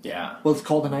 Yeah. Well, it's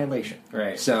called Annihilation.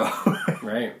 Right. So...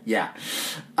 right. Yeah.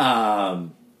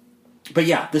 But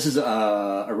yeah, this is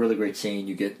a really great scene.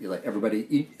 You get, like,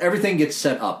 everything gets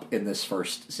set up in this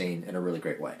first scene in a really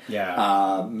great way.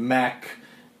 Yeah. Mac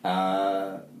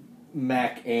and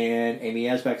Amy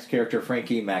Asbeck's character,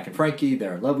 Frankie, Mac and Frankie,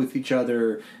 they're in love with each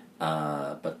other,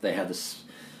 but they have this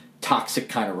toxic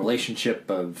kind of relationship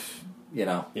of,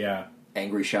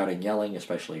 angry shouting, yelling,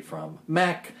 especially from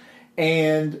Mac.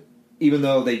 And even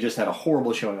though they just had a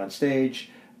horrible showing on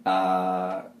stage,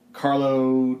 Carlo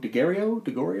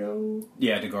DeGorio?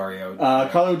 Yeah,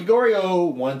 DeGorio. Carlo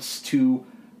DeGorio wants to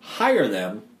hire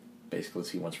them, basically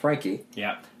he wants Frankie,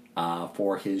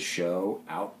 for his show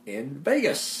out in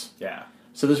Vegas. Yeah.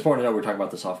 So this is important to know, we were talking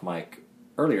about this off mic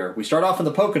earlier. We start off in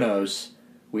the Poconos,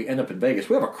 we end up in Vegas.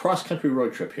 We have a cross-country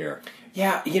road trip here.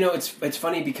 Yeah, it's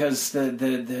funny because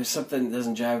there's something that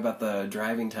doesn't jive about the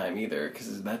driving time either,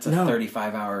 because that's a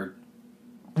 35-hour.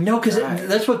 No, because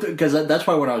that's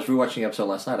why when I was rewatching the episode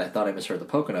last night, I thought I misheard the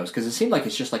Poconos, because it seemed like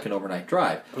it's just like an overnight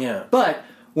drive. Yeah. But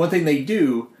one thing they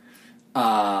do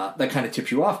that kind of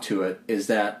tips you off to it is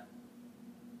that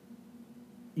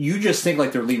you just think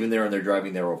like they're leaving there and they're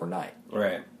driving there overnight.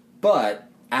 Right. But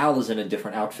Al is in a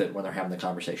different outfit when they're having the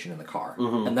conversation in the car.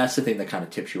 Mm-hmm. And that's the thing that kind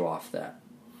of tips you off that,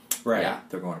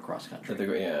 they're going across country.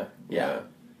 Yeah.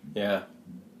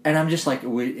 And I'm just like,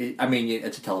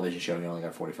 it's a television show, you only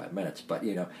got 45 minutes, but,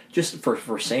 just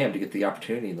for Sam to get the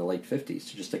opportunity in the late 50s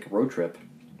to just take a road trip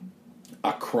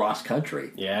across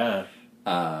country. Yeah.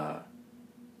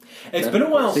 It's been a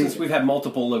while since we've had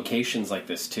multiple locations like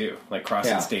this, too, like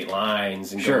crossing state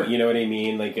lines. And sure. You know what I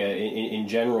mean? Like, in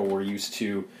general, we're used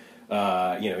to...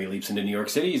 he leaps into New York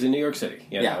City, he's in New York City.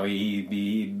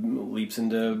 He leaps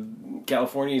into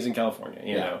California, he's in California.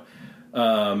 You know,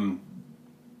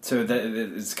 so that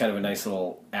it's kind of a nice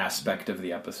little aspect of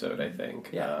the episode, I think.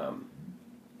 Yeah.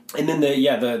 And then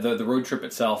the road trip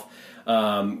itself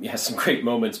has some great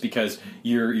moments because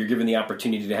you're given the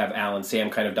opportunity to have Al and Sam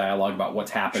kind of dialogue about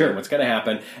what's happening and what's going to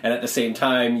happen, and at the same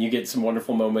time you get some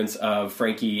wonderful moments of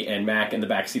Frankie and Mac in the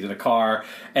backseat of the car,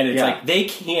 and it's like they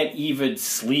can't even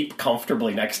sleep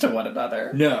comfortably next to one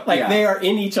another. No, they are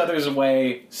in each other's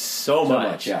way so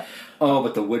much. Yeah. Oh,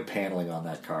 but the wood paneling on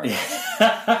that car.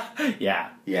 Yeah.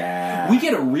 We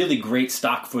get a really great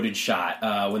stock footage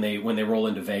shot when they roll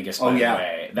into Vegas. By the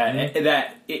way,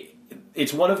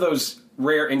 it's one of those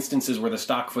rare instances where the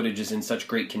stock footage is in such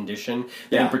great condition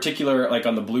that in particular, like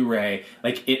on the Blu-ray,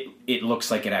 like it looks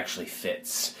like it actually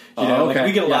fits. You know, like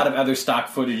we get a lot of other stock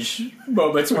footage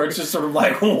moments where it's just sort of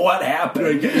like, what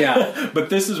happened? Yeah. But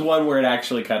this is one where it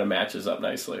actually kind of matches up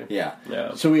nicely. Yeah.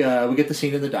 Yeah. So we get the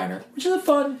scene in the diner, which is a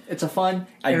fun,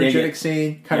 energetic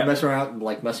scene. Kind of messing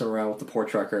around with the poor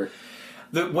trucker.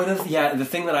 The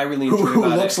thing that I really enjoy who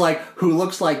about looks like who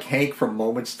looks like Hank from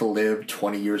Moments to Live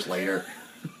 20 years later.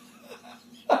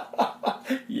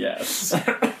 Yes,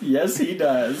 yes, he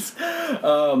does.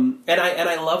 And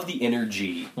I love the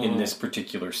energy in this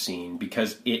particular scene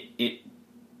because it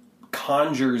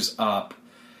conjures up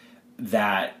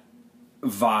that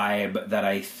vibe that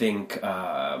I think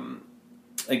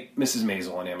like Mrs.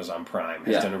 Maisel on Amazon Prime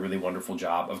has done a really wonderful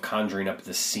job of conjuring up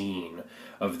the scene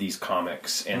of these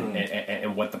comics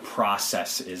and what the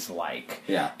process is like.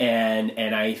 Yeah.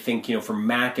 And I think, for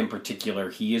Mac in particular,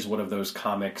 he is one of those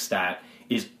comics that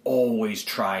is always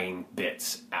trying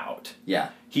bits out.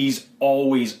 Yeah. He's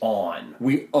always on.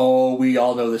 We all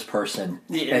know this person,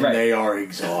 and right. they are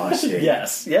exhausted.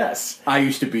 Yes. I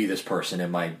used to be this person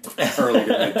in my early to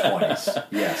mid 20s.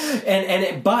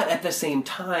 Yes. But at the same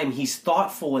time, he's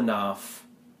thoughtful enough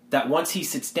that once he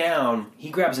sits down,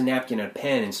 he grabs a napkin and a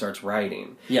pen and starts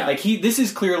writing. Yeah. Like this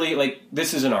is clearly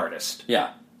this is an artist.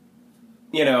 Yeah.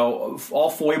 All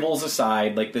foibles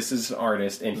aside, this is an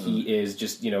artist, and he is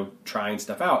just, trying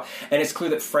stuff out. And it's clear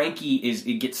that Frankie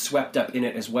gets swept up in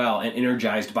it as well, and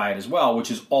energized by it as well,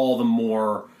 which is all the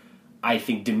more, I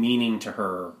think, demeaning to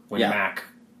her when Mac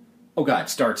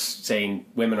starts saying,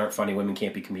 women aren't funny, women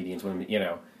can't be comedians, women,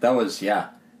 That was,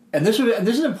 And this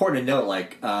is important to note,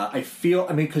 I feel,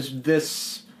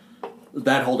 because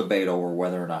that whole debate over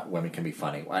whether or not women can be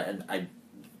funny, I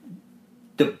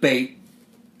debate,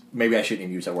 maybe I shouldn't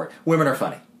even use that word. Women are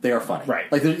funny. They are funny. Right.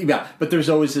 But there's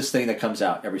always this thing that comes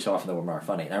out every so often that women are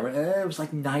funny. And it was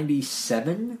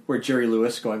 97 where Jerry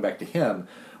Lewis, going back to him,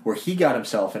 where he got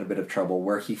himself in a bit of trouble,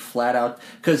 where he flat out,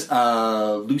 because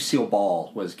Lucille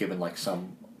Ball was given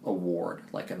some award,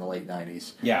 in the late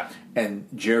 90s. Yeah. And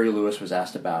Jerry Lewis was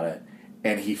asked about it,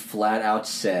 and he flat out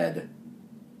said,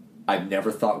 I've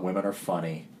never thought women are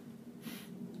funny.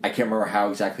 I can't remember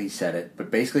how exactly he said it, but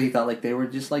basically he thought they were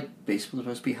just basically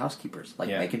supposed to be housekeepers,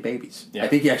 making babies. Yeah. I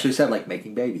think he actually said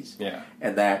making babies. Yeah.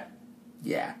 And that,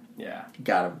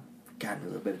 got him in a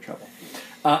little bit of trouble.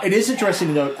 It is interesting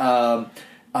to note,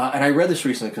 and I read this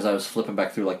recently because I was flipping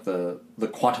back through the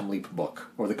Quantum Leap book,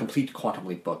 or the complete Quantum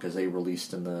Leap book, as they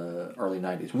released in the early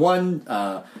 90s.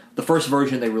 The first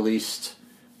version they released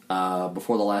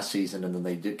before the last season, and then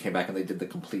they came back and they did the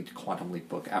complete Quantum Leap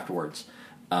book afterwards.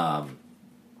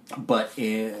 But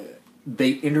they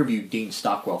interviewed Dean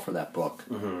Stockwell for that book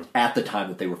at the time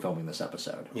that they were filming this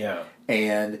episode. Yeah.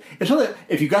 And it's one that,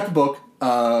 if you got the book,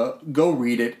 go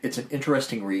read it. It's an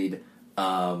interesting read.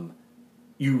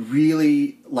 You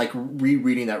really,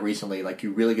 rereading that recently,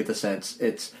 you really get the sense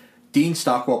it's Dean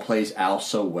Stockwell plays Al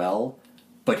so well,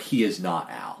 but he is not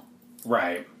Al.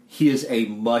 Right. He is a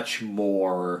much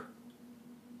more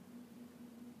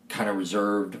kind of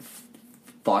reserved,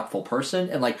 thoughtful person,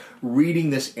 and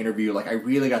reading this interview, I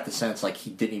really got the sense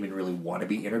he didn't even really want to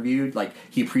be interviewed.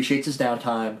 He appreciates his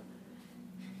downtime.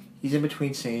 He's in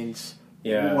between scenes.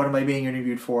 Yeah. What am I being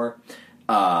interviewed for?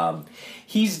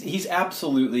 He's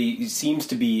absolutely, he seems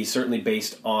to be, certainly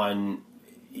based on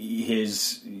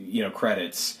his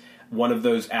credits, one of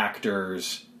those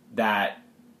actors that,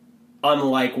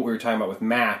 unlike what we were talking about with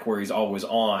Mac, where he's always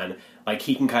on,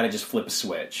 he can kind of just flip a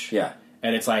switch. Yeah.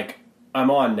 And it's I'm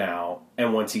on now,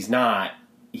 and once he's not,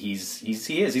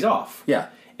 he's off. Yeah.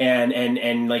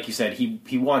 And like you said,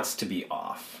 he wants to be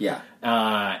off. Yeah.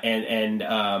 And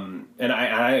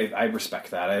I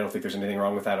respect that. I don't think there's anything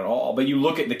wrong with that at all. But you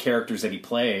look at the characters that he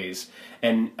plays,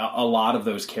 and a lot of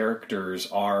those characters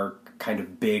are kind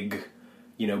of big,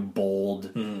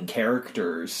 bold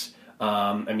characters.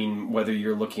 Whether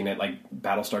you're looking at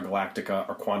Battlestar Galactica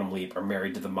or Quantum Leap or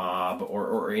Married to the Mob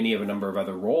or any of a number of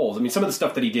other roles. Some of the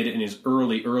stuff that he did in his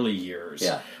early years,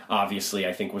 obviously,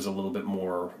 I think was a little bit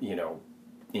more,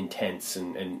 intense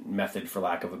and method, for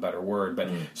lack of a better word. But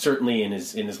certainly in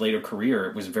his later career,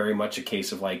 it was very much a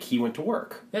case of he went to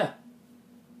work. Yeah.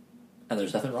 And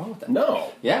there's nothing wrong with that.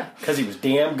 No. Yeah. Because he was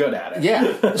damn good at it.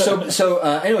 Yeah.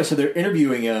 So they're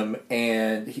interviewing him,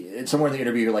 and somewhere in the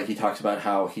interview, he talks about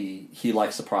how he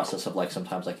likes the process of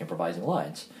sometimes improvising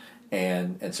lines,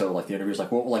 and so the interviewer's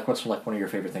what's one of your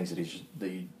favorite things that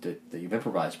you've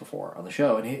improvised before on the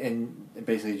show, and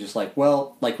basically just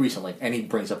recently, and he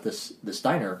brings up this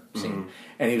diner scene,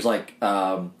 and he was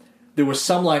there was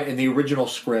some line in the original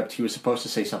script. He was supposed to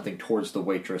say something towards the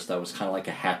waitress that was kind of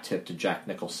a hat tip to Jack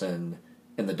Nicholson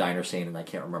in the diner scene, and I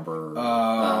can't remember.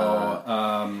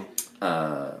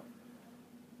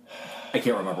 I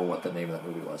can't remember what the name of that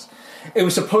movie was. It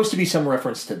was supposed to be some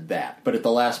reference to that, but at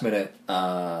the last minute,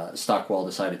 Stockwell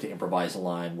decided to improvise a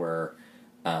line where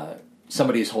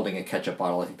somebody is holding a ketchup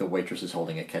bottle. I think the waitress is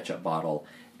holding a ketchup bottle,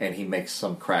 and he makes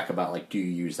some crack about do you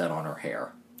use that on her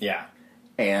hair? Yeah.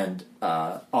 and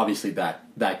obviously that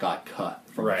got cut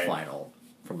from Right. the final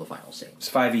scene. It's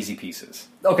 5 easy pieces.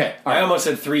 Okay, all I right. almost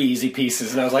said 3 easy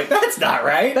pieces, and I was like, that's not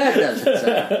right. That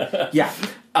doesn't. Yeah.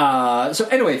 So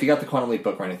anyway, if you got the Quantum Leap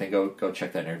book or anything, go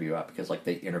check that interview out because like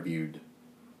they interviewed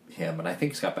him, and I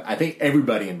think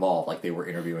everybody involved, like they were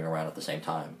interviewing around at the same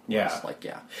time. Yeah. It's like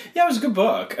Yeah, it was a good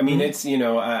book. I mean, it's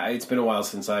it's been a while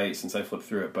since I flipped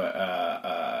through it,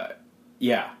 but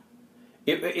yeah,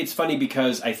 it's funny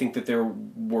because I think that there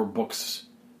were books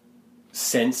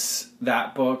since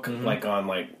that book, like on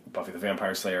Buffy the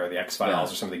Vampire Slayer or the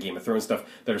X-Files or some of the Game of Thrones stuff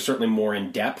that are certainly more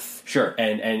in depth, Sure.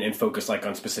 and focus like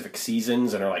on specific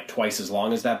seasons and are like twice as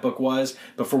long as that book was.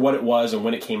 But for what it was and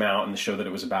when it came out and the show that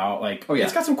it was about,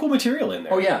 it's got some cool material in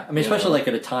there. Oh yeah, I mean, especially like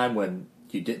at a time when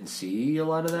you didn't see a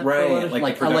lot of that, Right, for a lot of- like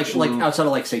like production- outside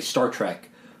of like say Star Trek,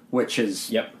 which is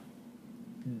Yep.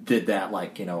 did that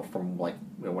from when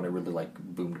it really like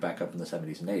boomed back up in the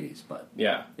 70s and 80s. But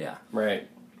Yeah. yeah, Right.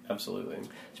 Absolutely.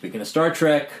 speaking of Star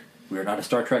Trek, we are not a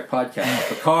Star Trek podcast.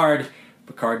 Picard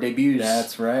debuts.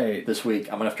 That's right. This week.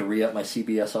 I'm gonna have to re-up my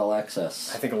CBS All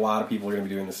Access. I think a lot of people are going to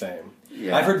be doing the same.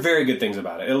 Yeah. I've heard very good things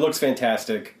about it. It looks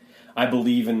fantastic. I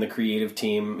believe in the creative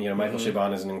team. Michael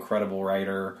Chabon is an incredible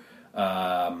writer.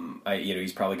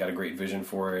 He's probably got a great vision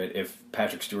for it. If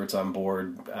Patrick Stewart's on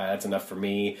board, that's enough for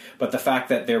me. But the fact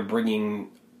that they're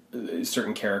bringing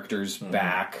certain characters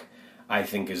back, I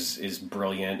think is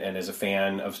brilliant. And as a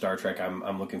fan of Star Trek,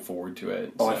 I'm looking forward to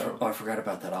it. I forgot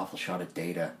about that awful shot of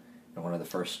Data in one of the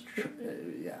first.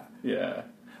 Yeah. Yeah.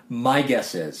 My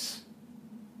guess is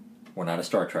we're not a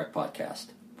Star Trek podcast.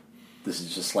 This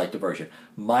is just slight diversion.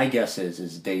 My guess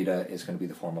is Data is going to be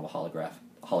the form of a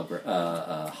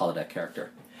holodeck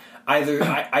character. Either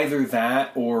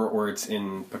that or it's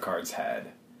in Picard's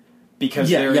head.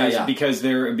 Because I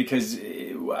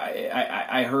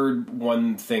heard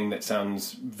one thing that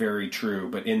sounds very true,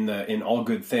 but in All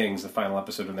Good Things, the final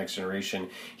episode of Next Generation,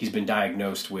 he's been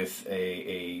diagnosed with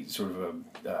a sort of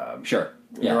a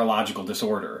neurological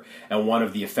disorder, and one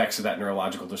of the effects of that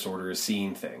neurological disorder is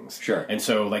seeing things. Sure. And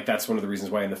so that's one of the reasons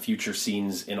why in the future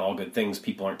scenes in All Good Things,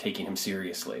 people aren't taking him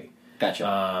seriously.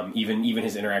 Gotcha. Even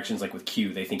his interactions with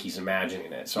Q, they think he's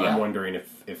imagining it. So I'm wondering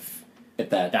if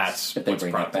that's if they what's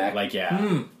bring that prompted. back.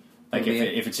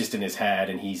 If it's just in his head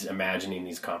and he's imagining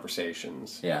these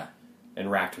conversations. Yeah.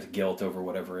 And racked with guilt over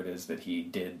whatever it is that he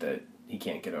did that he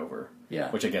can't get over.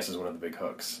 Yeah. Which I guess is one of the big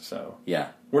hooks. So yeah.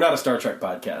 We're not a Star Trek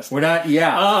podcast. We're not.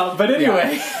 Yeah. But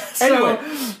anyway. Yeah.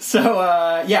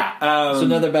 So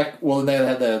now they're back. Well, they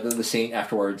had the scene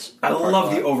afterwards. I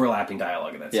love the overlapping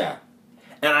dialogue in that scene. Yeah.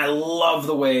 And I love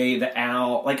the way that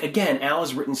Al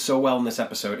is written so well in this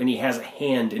episode, and he has a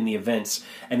hand in the events,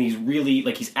 and he's really,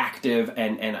 he's active,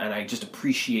 and I just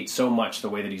appreciate so much the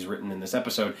way that he's written in this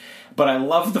episode. But I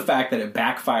love the fact that it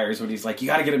backfires when he's like, you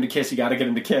gotta get him to kiss,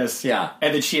 Yeah.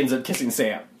 And then she ends up kissing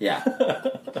Sam. Yeah.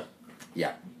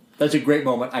 Yeah. That's a great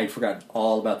moment. I'd forgotten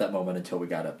all about that moment until we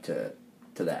got up to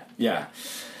that. Yeah.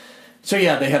 So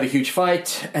yeah, they have a huge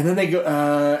fight, and then they go,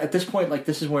 at this point,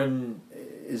 this is when...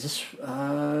 Is this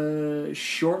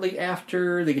shortly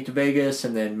after they get to Vegas,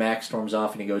 and then Max storms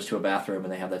off and he goes to a bathroom,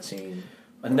 and they have that scene?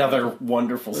 Another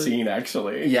wonderful scene,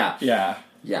 actually. Yeah. Yeah.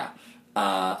 Yeah.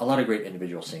 A lot of great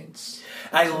individual scenes.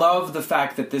 I love the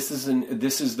fact that this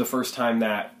is the first time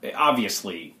that,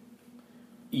 obviously,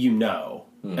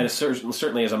 and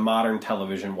certainly as a modern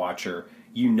television watcher,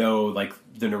 the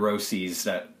neuroses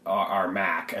that are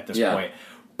Mac at this point.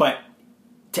 But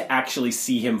to actually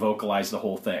see him vocalize the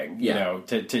whole thing,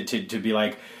 to be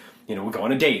like, we go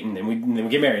on a date, and then we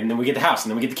get married, and then we get the house,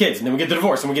 and then we get the kids, and then we get the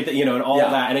divorce, and we get the, and all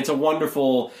of that. And it's a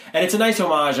wonderful, and it's a nice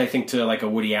homage, I think, to a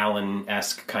Woody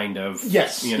Allen-esque kind of,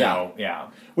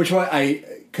 Which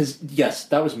because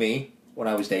that was me when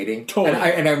I was dating. Totally.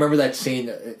 And I remember that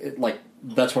scene,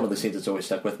 that's one of the scenes that's always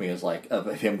stuck with me, is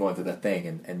of him going through that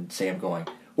thing, and Sam going,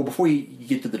 well, before you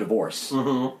get to the divorce,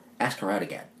 ask her out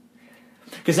again.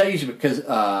 Because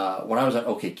when I was on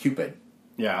OkCupid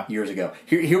years ago,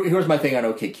 here was my thing on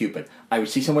OkCupid. I would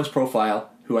see someone's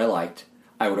profile who I liked.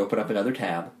 I would open up another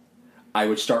tab. I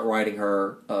would start writing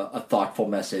her a thoughtful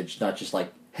message, not just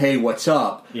like, "Hey, what's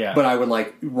up?" Yeah. But I would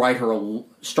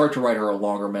start to write her a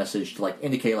longer message to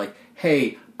indicate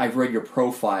 "Hey, I've read your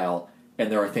profile, and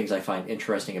there are things I find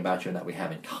interesting about you and that we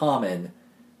have in common."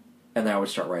 And then I would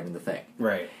start writing the thing.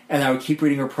 Right. And I would keep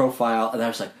reading her profile, and I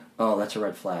was like, "Oh, that's a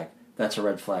red flag. That's a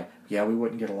red flag. Yeah, we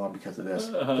wouldn't get along because of this.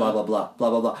 Blah, blah, blah, blah,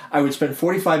 blah, blah." I would spend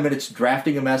 45 minutes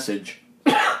drafting a message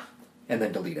and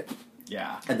then delete it.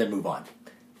 Yeah. And then move on.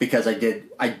 Because I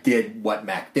did what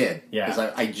Mac did. Yeah.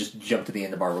 Because I just jumped to the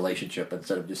end of our relationship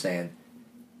instead of just saying,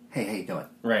 "Hey, how you doing?"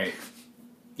 Right.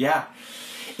 Yeah.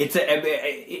 It's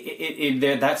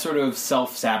that sort of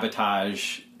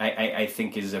self-sabotage, I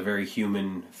think, is a very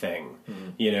human thing,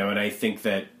 and I think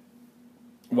that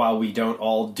while we don't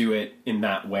all do it in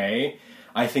that way,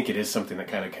 I think it is something that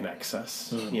kind of connects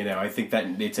us. I think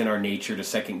that it's in our nature to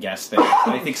second guess things.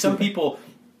 And I think some people,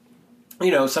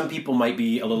 some people might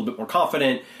be a little bit more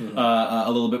confident,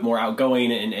 a little bit more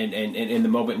outgoing and in the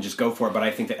moment and just go for it. But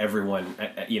I think that everyone,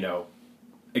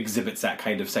 exhibits that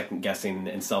kind of second guessing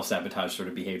and self-sabotage sort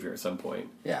of behavior at some point.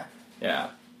 Yeah. Yeah.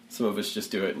 Some of us just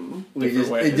do it in different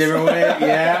ways. In different ways,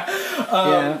 yeah.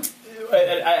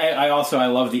 I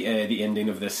love the ending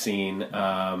of this scene.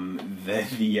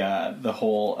 The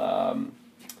whole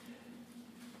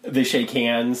they shake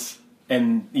hands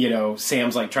and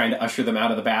Sam's like trying to usher them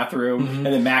out of the bathroom, and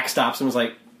then Mac stops him and is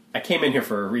like, I came in here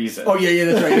for a reason. Oh yeah,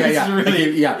 that's right. Yeah,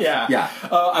 really, yeah.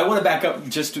 I want to back up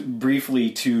just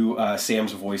briefly to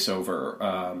Sam's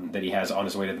voiceover that he has on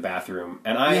his way to the bathroom,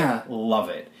 and I love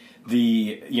it.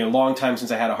 Long time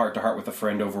since I had a heart-to-heart with a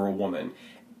friend over a woman.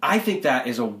 I think that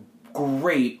is a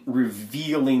great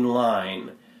revealing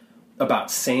line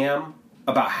about Sam,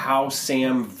 about how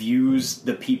Sam views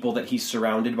the people that he's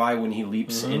surrounded by when he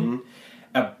leaps in.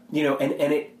 I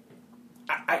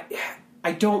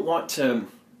don't want to.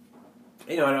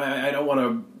 I don't want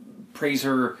to praise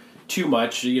her too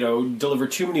much, deliver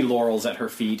too many laurels at her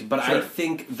feet, but sure. I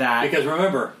think that... Because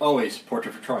remember, always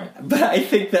Portrait for Troy. But I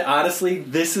think that, honestly,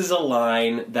 this is a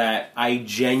line that I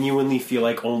genuinely feel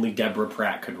like only Deborah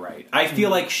Pratt could write. I feel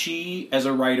like she, as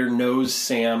a writer, knows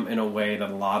Sam in a way that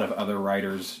a lot of other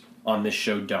writers on this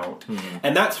show don't.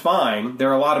 And that's fine. There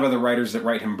are a lot of other writers that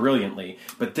write him brilliantly,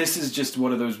 but this is just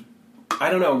one of those,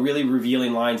 really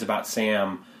revealing lines about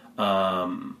Sam,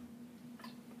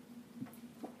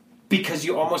 because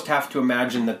you almost have to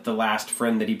imagine that the last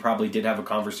friend that he probably did have a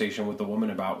conversation with the woman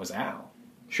about was Al.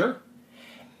 Sure.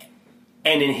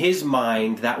 And in his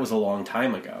mind, that was a long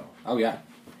time ago. Oh, yeah.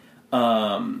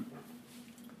 And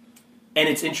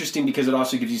it's interesting because it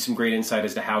also gives you some great insight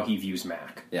as to how he views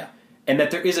Mac. Yeah. And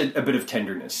that there is a bit of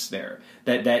tenderness there.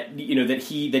 That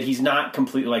he's not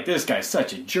completely like, this guy's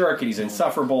such a jerk and he's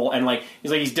insufferable and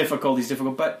he's difficult,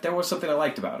 but there was something I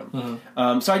liked about him.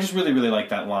 So I just really, really like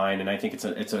that line, and I think it's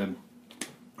a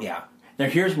yeah. Now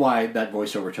here's why that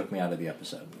voiceover took me out of the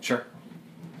episode. Sure.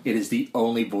 It is the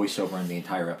only voiceover in the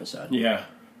entire episode. Yeah.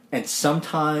 And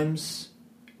sometimes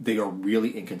they are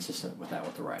really inconsistent with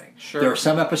the writing. Sure. There are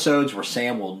some episodes where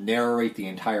Sam will narrate the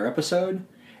entire episode,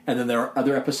 and then there are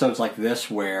other episodes like this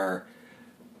where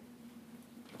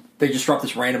they just drop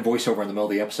this random voiceover in the middle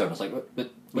of the episode. And it's like, what?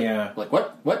 Yeah. Like,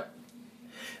 what?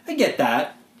 I get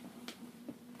that.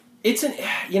 It's an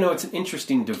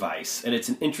interesting device, and it's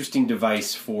an interesting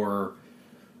device for,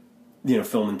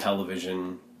 film and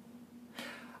television.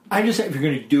 I just say if you're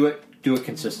going to do it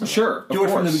consistently. Sure, do it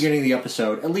from the beginning of the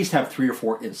episode. At least have 3 or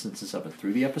 4 instances of it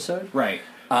through the episode. Right.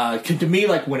 To me,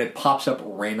 when it pops up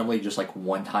randomly, just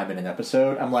one time in an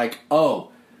episode, I'm like,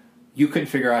 oh, you couldn't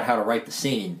figure out how to write the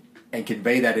scene and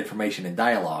convey that information in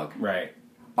dialogue. Right.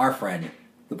 Our friend,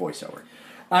 the voiceover.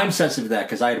 I'm sensitive to that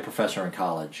because I had a professor in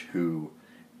college who,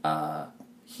 a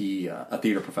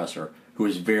theater professor, who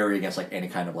is very against any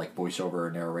kind of voiceover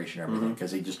or narration or everything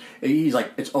because he's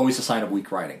like, it's always a sign of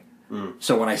weak writing.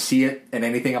 So when I see it in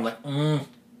anything, I'm like,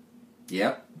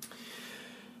 yep.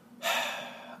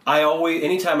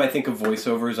 Anytime I think of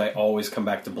voiceovers, I always come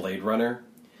back to Blade Runner.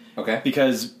 Okay.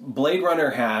 Because Blade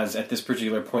Runner has, at this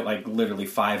particular point, literally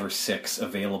 5 or 6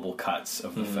 available cuts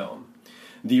of the film.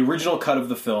 The original cut of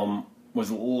the film was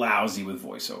lousy with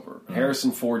voiceover.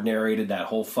 Harrison Ford narrated that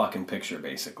whole fucking picture,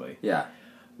 basically. Yeah.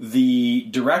 The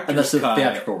director's and that's the cut,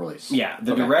 theatrical release. Yeah,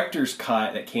 the director's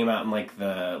cut that came out in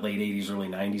the late 80s, early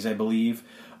 90s, I believe.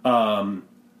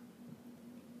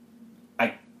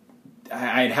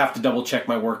 I'd have to double check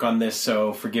my work on this,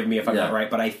 so forgive me if I'm not right,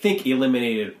 but I think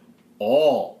eliminated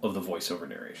all of the voiceover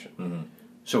narration.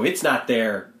 So it's not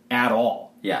there at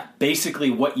all. Yeah. Basically,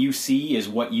 what you see is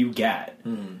what you get.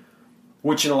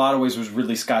 Which in a lot of ways was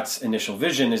Ridley Scott's initial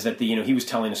vision, is that he was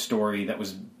telling a story that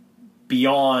was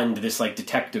beyond this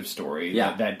detective story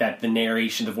that the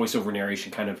narration, the voiceover narration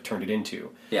kind of turned it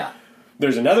into. Yeah.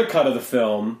 There's another cut of the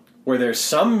film where there's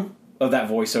some of that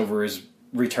voiceover is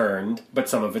returned, but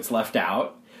some of it's left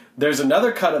out. There's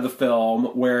another cut of the film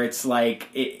where it's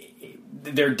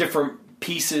there are different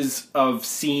pieces of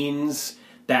scenes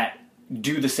that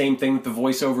do the same thing that the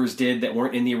voiceovers did that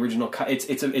weren't in the original cut.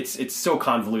 It's so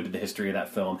convoluted, the history of that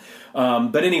film.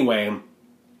 But anyway,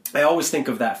 I always think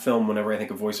of that film whenever I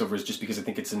think of voiceovers, just because I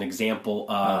think it's an example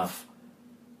of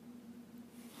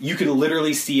you can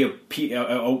literally see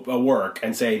a work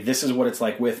and say, this is what it's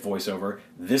like with voiceover,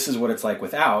 this is what it's like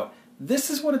without.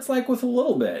 this is what it's like with a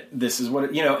little bit. This is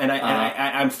what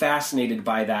I'm fascinated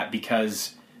by that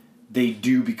because they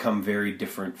do become very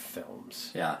different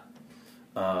films. Yeah.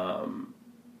 Well,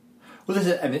 this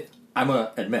is, I mean, I'm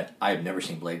gonna admit I have never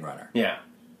seen Blade Runner. Yeah.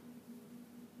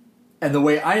 And the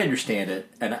way I understand it,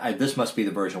 and this must be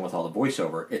the version with all the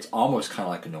voiceover, it's almost kind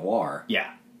of like a noir.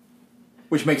 Yeah.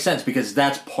 Which makes sense because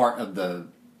that's part of the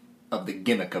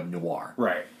gimmick of noir.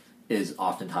 Right. Is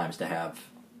oftentimes to have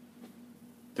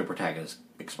the protagonist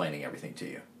explaining everything to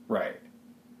you. Right.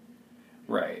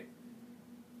 Right.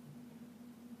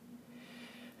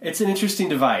 It's an interesting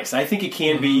device. I think it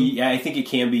can be. I think it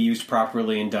can be used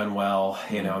properly and done well.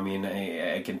 You know, I mean,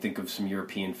 I can think of some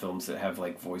European films that have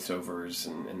like voiceovers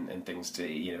and things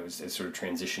to as sort of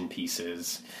transition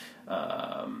pieces.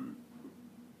 I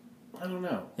don't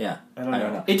know. Yeah, I don't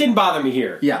know. It didn't bother me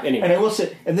here. Yeah, anyway. And I will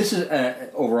say, and this is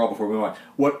overall before we move on,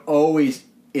 what always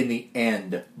in the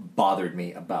end bothered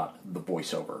me about the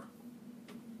voiceover,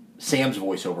 Sam's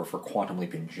voiceover for Quantum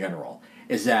Leap in general,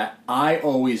 is that I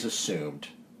always assumed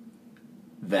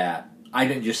that I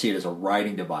didn't just see it as a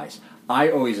writing device. I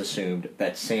always assumed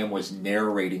that Sam was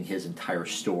narrating his entire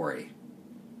story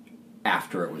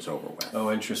after it was over with.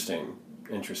 Oh, interesting.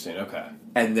 Okay.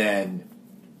 And then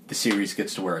the series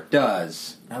gets to where it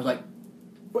does. And I was like,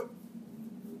 what?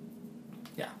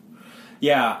 Yeah.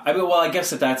 Yeah. I mean, well, I guess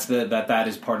that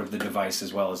is part of the device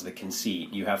as well as the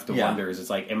conceit. You have to wonder, is it's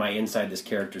like, am I inside this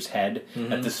character's head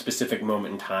at this specific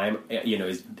moment in time?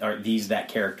 Are these that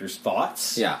character's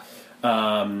thoughts? Yeah.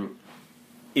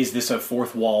 Is this a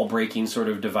fourth wall breaking sort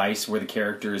of device where the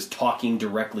character is talking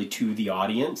directly to the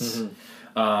audience?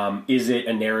 Is it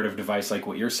a narrative device like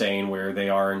what you're saying, where they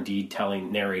are indeed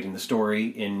narrating the story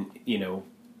in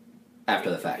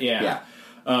after the fact? Yeah.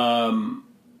 I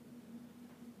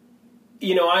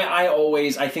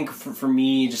think for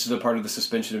me, just as a part of the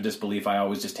suspension of disbelief, I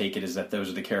always just take it as that those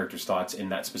are the character's thoughts in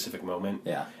that specific moment.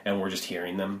 Yeah. And we're just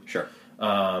hearing them. Sure.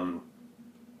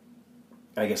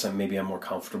 I guess I'm more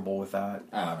comfortable with that.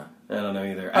 I don't know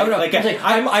either. I don't know.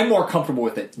 I'm more comfortable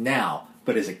with it now,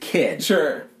 but as a kid,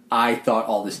 sure, I thought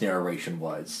all this narration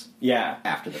was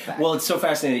after the fact. Well, it's so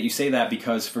fascinating that you say that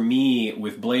because for me,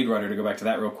 with Blade Runner, to go back to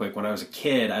that real quick, when I was a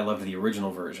kid, I loved the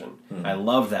original version. I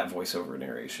loved that voiceover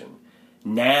narration.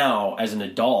 Now, as an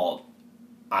adult,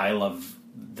 I love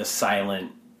the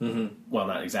silent. Well,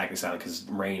 not exactly silent because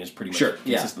rain is pretty much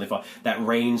consistently falling. That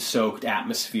rain-soaked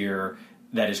atmosphere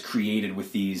that is created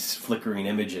with these flickering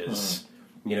images,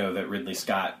 that Ridley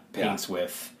Scott paints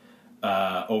with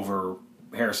over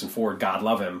Harrison Ford. God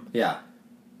love him. Yeah.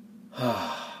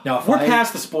 Now, we're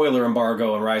past the spoiler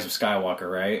embargo on Rise of Skywalker,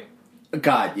 right?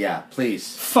 God, yeah,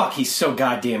 please. Fuck, he's so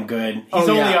goddamn good. He's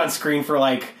only on screen for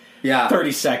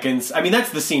 30 seconds. I mean, that's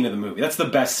the scene of the movie. That's the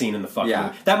best scene in the fucking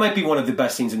movie. That might be one of the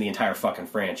best scenes in the entire fucking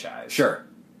franchise. Sure.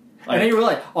 And then you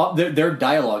realize their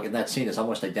dialogue in that scene is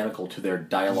almost identical to their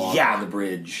dialogue on the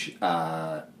bridge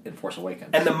in Force Awakens.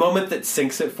 And the moment that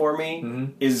sinks it for me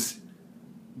is,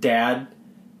 Dad,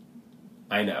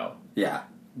 I know. Yeah.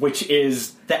 Which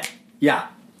is that... Yeah.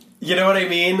 You know what I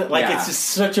mean? It's just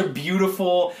such a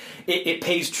beautiful... It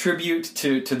pays tribute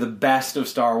to the best of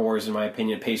Star Wars, in my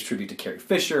opinion. It pays tribute to Carrie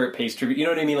Fisher. It pays tribute... You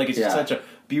know what I mean? It's just such a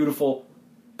beautiful,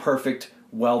 perfect,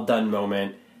 well-done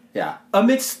moment. Yeah.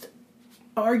 Amidst...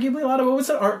 arguably a lot of moments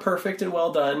that aren't perfect and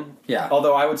well done. Yeah.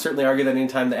 Although I would certainly argue that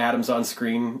anytime that Adam's on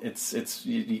screen,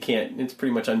 you can't. It's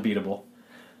pretty much unbeatable.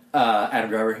 Adam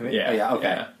Driver. Yeah. Yeah.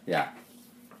 Okay.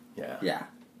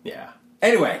 Yeah.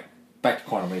 Anyway, back to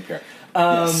Quantum Leap here.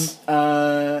 Yes.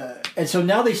 And so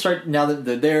now they start. Now that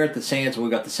they're there at the Sands, we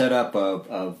got the setup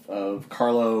of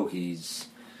Carlo.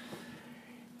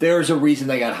 There's a reason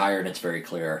they got hired. It's very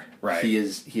clear. Right. He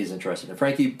is interested in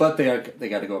Frankie, but they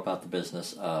got to go about the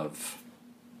business of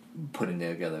putting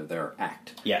together their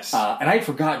act. Yes. And I'd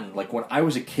forgotten, when I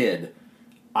was a kid,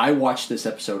 I watched this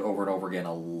episode over and over again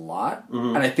a lot,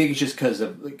 and I think it's just because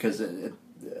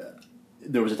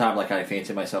there was a time I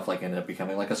fancied myself ended up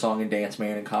becoming a song and dance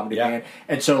man and comedy man,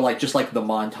 and so just the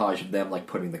montage of them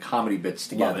putting the comedy bits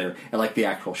together and the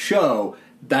actual show.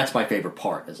 That's my favorite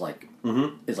part is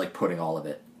putting all of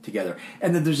it together.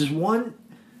 And then there's this one.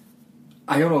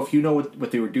 I don't know if you know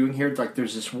what they were doing here.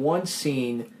 There's this one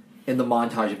scene in the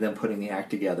montage of them putting the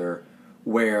act together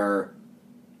where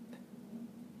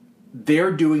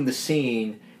they're doing the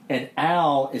scene and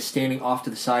Al is standing off to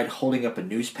the side holding up a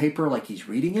newspaper like he's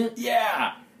reading it.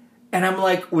 Yeah. And I'm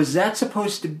like, was that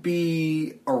supposed to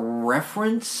be a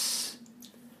reference?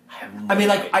 I mean,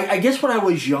 I guess when I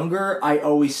was younger, I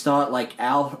always thought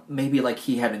Al maybe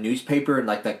he had a newspaper and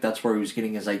that's where he was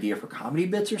getting his idea for comedy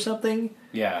bits or something.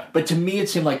 Yeah. But to me, it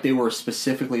seemed like they were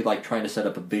specifically trying to set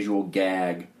up a visual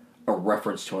gag a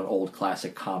reference to an old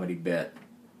classic comedy bit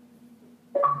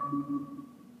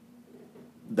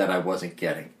that I wasn't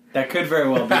getting. That could very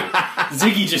well be.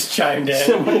 Ziggy just chimed in.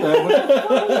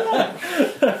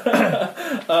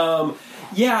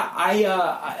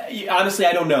 I honestly,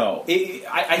 I don't know.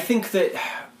 I think that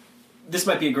this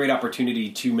might be a great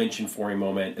opportunity to mention for a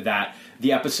moment that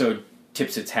the episode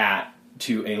tips its hat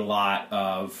to a lot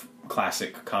of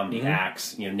classic comedy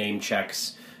acts, name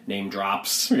checks, name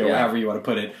drops, however you want to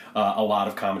put it, a lot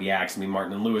of comedy acts. I mean,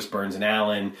 Martin and Lewis, Burns and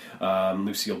Allen,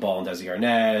 Lucille Ball and Desi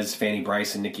Arnaz, Fanny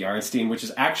Brice and Nikki Arnstein, which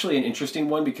is actually an interesting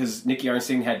one because Nikki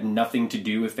Arnstein had nothing to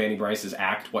do with Fanny Brice's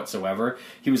act whatsoever.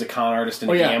 He was a con artist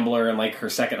and a gambler, and like her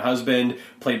second husband,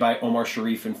 played by Omar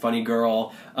Sharif in Funny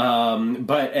Girl.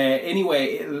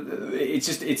 Anyway,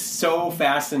 it's so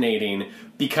fascinating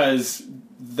because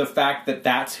the fact that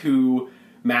that's who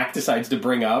Mac decides to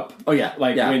bring up.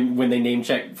 When they name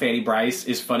check Fanny Brice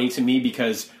is funny to me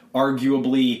because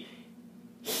arguably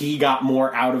he got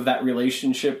more out of that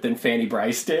relationship than Fanny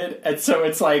Brice did, and so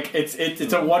it's like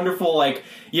it's a wonderful, like,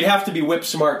 you'd have to be whip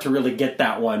smart to really get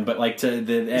that one, but like I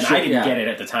didn't get it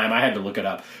at the time. I had to look it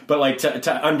up, but like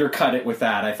to undercut it with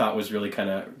that, I thought was really kind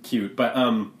of cute. But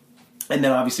and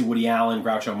then obviously Woody Allen,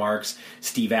 Groucho Marx,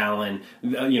 Steve Allen,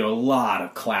 a lot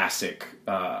of classic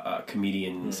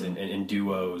comedians and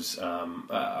duos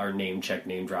are name checked,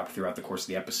 name dropped throughout the course of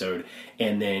the episode.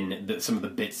 And then some of the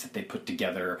bits that they put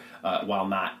together, while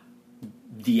not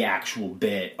the actual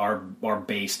bit, are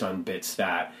based on bits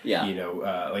that,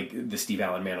 like the Steve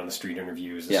Allen Man on the Street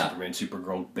interviews, the Superman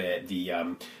Supergirl bit, the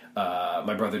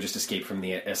My Brother Just Escaped from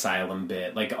the Asylum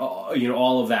bit, like,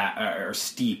 all of that are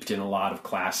steeped in a lot of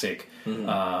classic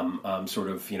sort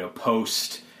of,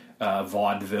 post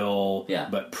vaudeville,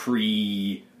 but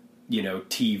pre,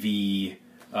 TV,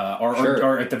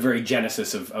 or at the very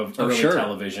genesis of early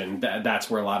television. That's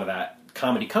where a lot of that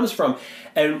comedy comes from.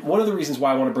 And one of the reasons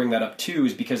why I want to bring that up too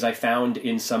is because I found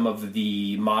in some of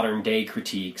the modern day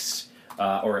critiques,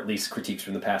 or at least critiques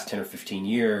from the past 10 or 15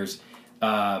 years,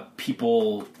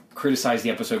 people criticize the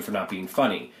episode for not being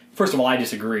funny. First of all, I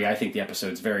disagree. I think the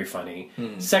episode's very funny.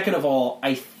 Second of all,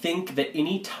 I think that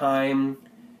any time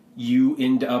you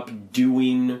end up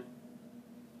doing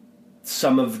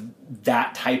some of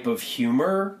that type of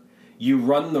humor, you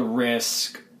run the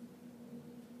risk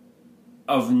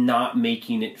of not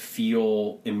making it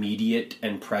feel immediate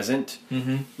and present.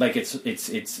 Like it's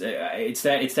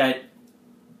that.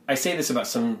 I say this about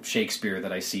some Shakespeare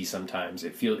that I see sometimes.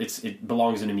 It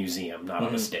belongs in a museum, not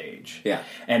on a stage. Yeah,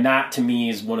 and that to me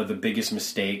is one of the biggest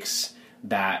mistakes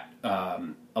that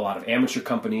a lot of amateur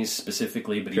companies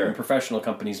specifically, but even professional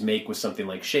companies make with something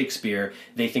like Shakespeare.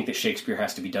 They think that Shakespeare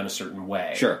has to be done a certain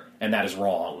way. And that is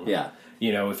wrong.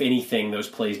 If anything, those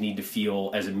plays need to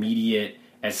feel as immediate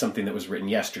as something that was written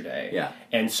yesterday.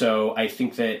 And so I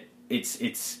think that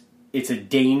it's a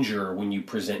danger when you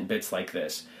present bits like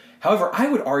this. However, I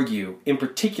would argue, in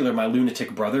particular, my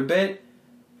Lunatic Brother bit,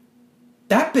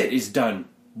 that bit is done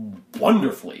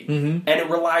wonderfully, and it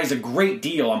relies a great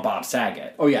deal on Bob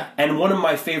Saget. And one of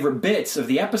my favorite bits of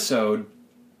the episode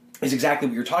is exactly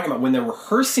what you're talking about, when they're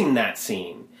rehearsing that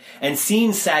scene and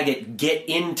seeing Saget get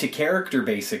into character,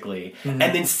 basically, and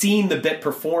then seeing the bit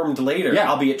performed later,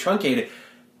 albeit truncated.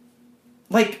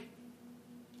 Like,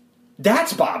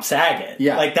 that's Bob Saget.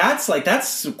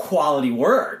 That's quality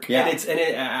work.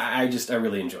 I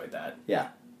really enjoyed that.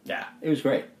 It was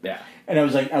great. And I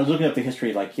was looking up the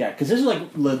history, because this is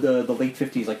like the late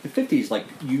 50s. Like the 50s, like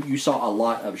you saw a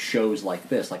lot of shows like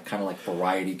this, like kind of like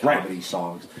variety comedy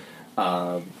songs.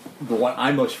 The one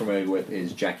I'm most familiar with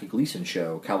is Jackie Gleason's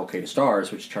show, Cavalcade of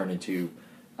Stars, which turned into,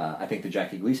 I think, the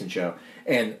Jackie Gleason show.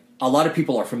 And a lot of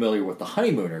people are familiar with the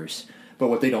Honeymooners. But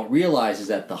what they don't realize is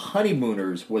that the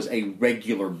Honeymooners was a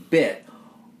regular bit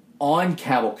on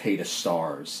Cavalcade of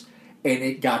Stars, and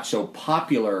it got so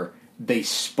popular they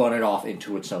spun it off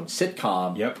into its own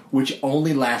sitcom, which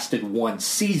only lasted one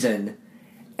season,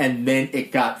 and then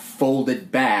it got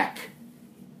folded back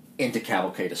into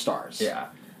Cavalcade of Stars.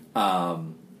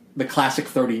 The Classic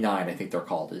 39, I think they're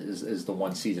called, is the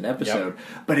one season episode.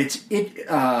 But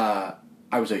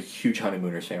I was a huge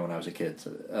Honeymooners fan when I was a kid.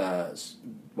 So,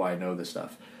 why I know this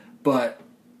stuff. And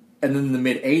then in the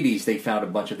mid-'80s, they found a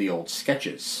bunch of the old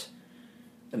sketches,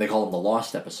 and they call them the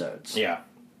Lost episodes.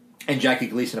 And Jackie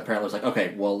Gleason apparently was like,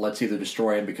 okay, well, let's either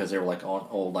destroy them because they were like on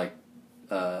old, like,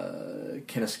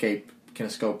 Kinescope.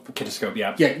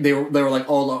 Yeah, they were like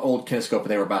old Kinescope, and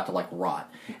they were about to like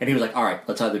rot. And he was like, all right,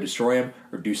 let's either destroy them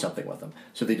or do something with them.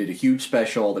 So they did a huge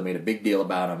special. They made a big deal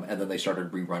about them, and then they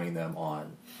started rerunning them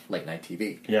on late night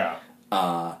TV.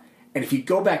 And if you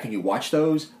go back and you watch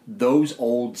those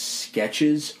old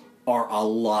sketches are a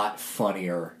lot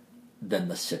funnier than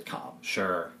the sitcom.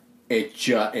 Sure.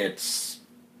 It's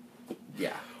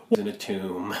in a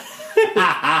tomb.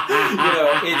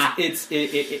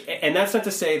 And that's not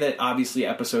to say that obviously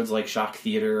episodes like Shock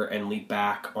Theater and Leap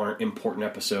Back aren't important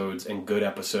episodes and good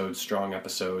episodes, strong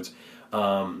episodes.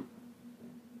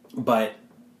 But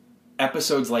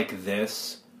episodes like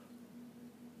this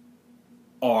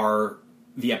are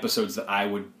the episodes that I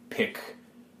would pick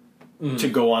to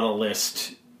go on a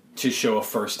list to show a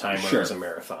first timer as a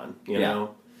marathon, you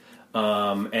know?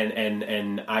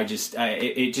 And I just,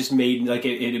 it just made, like,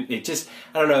 it just,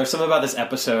 I don't know, there's something about this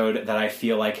episode that I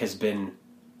feel like has been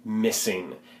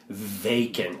missing,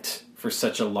 vacant for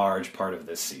such a large part of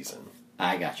this season.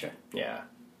 I gotcha. Yeah.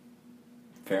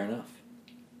 Fair enough.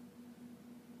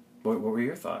 What were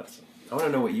your thoughts? I want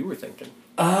to know what you were thinking.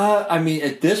 I mean,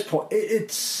 at this point,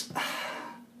 it's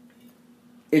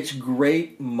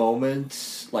great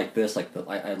moments like this, like the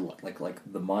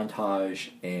the montage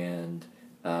and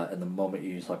the moment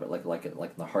you talk about,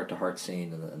 like the heart-to-heart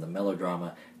scene and the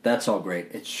melodrama. That's all great.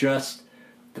 It's just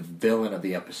the villain of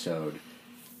the episode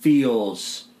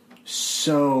feels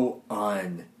so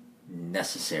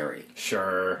unnecessary.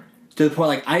 Sure. To the point,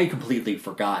 like, I had completely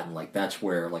forgotten, like, that's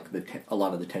where, like, a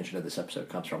lot of the tension of this episode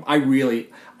comes from. I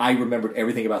remembered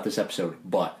everything about this episode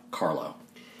but Carlo.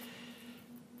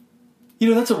 You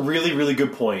know, that's a really, really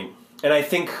good point. And I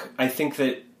think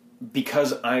that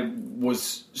because I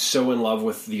was so in love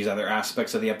with these other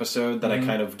aspects of the episode that I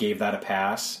kind of gave that a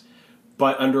pass.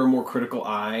 But under a more critical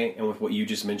eye, and with what you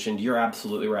just mentioned, you're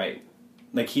absolutely right.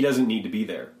 Like, he doesn't need to be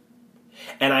there.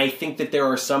 And I think that there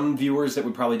are some viewers that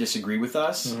would probably disagree with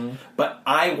us, but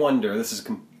I wonder, this is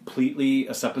completely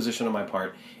a supposition on my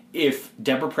part, if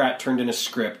Deborah Pratt turned in a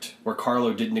script where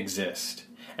Carlo didn't exist,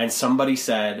 and somebody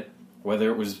said,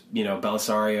 whether it was, you know,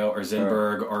 Belisario or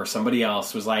Zinberg or somebody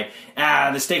else, was like,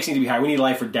 the stakes need to be high, we need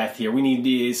life or death here,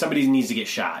 somebody needs to get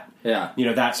shot. Yeah. You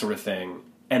know, that sort of thing.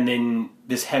 And then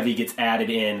this heavy gets added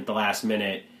in at the last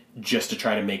minute just to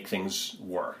try to make things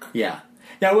work. Yeah.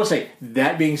 Now, I will say,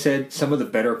 that being said, some of the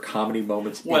better comedy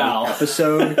moments in the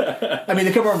episode, I mean,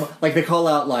 they call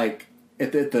out, like,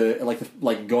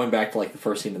 like going back to, like, the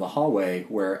first scene in the hallway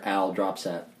where Al drops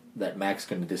that Mac's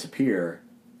going to disappear.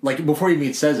 Like, before he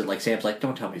even says it, like, Sam's like,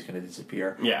 don't tell me he's going to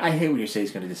disappear. Yeah. I hate when you say he's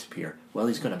going to disappear. Well,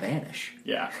 he's going to vanish.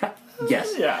 Yeah.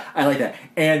 Yes. Yeah. I like that.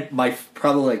 And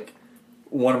probably, like,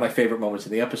 one of my favorite moments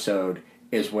in the episode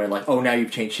is when, like, oh, now you've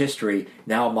changed history.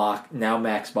 Now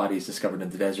Mac's body is discovered in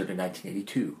the desert in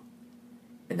 1982.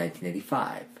 In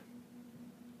 1985.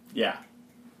 Yeah.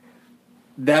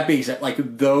 That being said, like,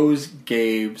 those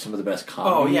gave some of the best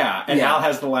comedy. Oh, yeah. And Al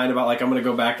has the line about, like, I'm going to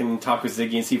go back and talk with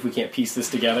Ziggy and see if we can't piece this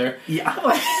together. Yeah.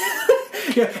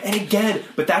 Yeah. And again,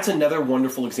 but that's another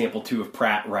wonderful example, too, of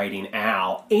Pratt writing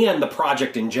Al and the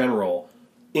project in general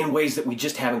in ways that we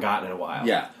just haven't gotten in a while.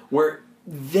 Yeah. Where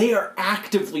they are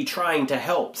actively trying to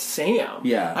help Sam.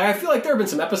 Yeah. I feel like there have been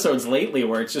some episodes lately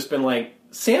where it's just been like,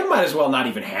 Sam might as well not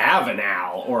even have an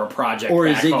Al or a project or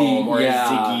back a Ziggy, home or a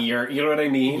Ziggy, or you know what I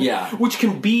mean? Yeah. Which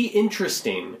can be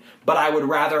interesting, but I would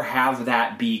rather have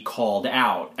that be called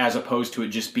out as opposed to it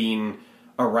just being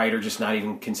a writer just not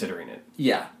even considering it.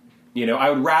 Yeah. You know,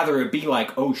 I would rather it be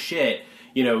like, oh shit,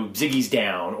 you know, Ziggy's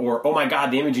down, or oh my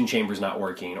god, the imaging chamber's not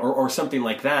working, or something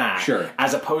like that. Sure.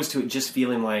 As opposed to it just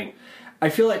feeling like... I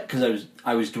feel like, because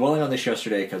I was dwelling on this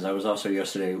yesterday, because I was also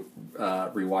yesterday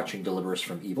rewatching Deliver Us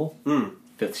from Evil,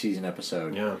 5th season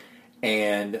episode. Yeah.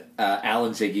 And Al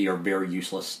and Ziggy are very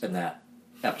useless in that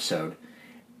episode.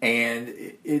 And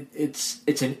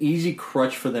it's an easy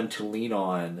crutch for them to lean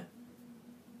on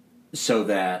so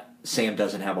that Sam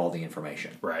doesn't have all the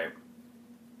information. Right.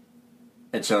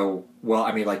 And so, well,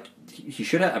 I mean, like, he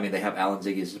should have... I mean, they have Al and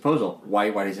Ziggy at his disposal. Why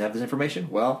does he have this information?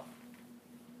 Well,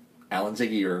 Al and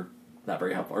Ziggy are not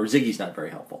very helpful. Or Ziggy's not very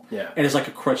helpful. Yeah. And it's like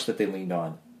a crutch that they leaned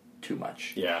on too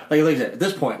much. Yeah. Like I said, at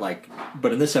this point, like...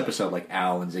 But in this episode, like,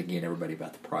 Al and Ziggy and everybody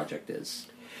about the project is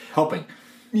helping.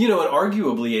 You know, and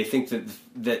arguably, I think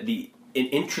that an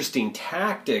interesting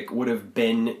tactic would have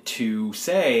been to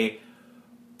say...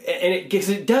 And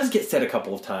it does get said a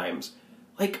couple of times.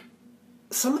 Like...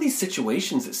 Some of these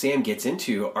situations that Sam gets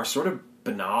into are sort of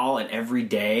banal and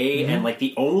everyday, and like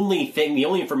the only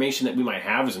information that we might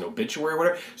have is an obituary or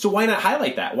whatever. So why not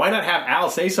highlight that? Why not have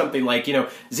Al say something like, you know,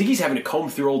 Ziggy's having to comb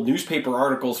through old newspaper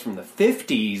articles from the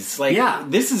 50s. Like,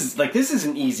 this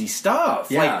isn't easy stuff.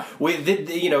 Yeah. Like,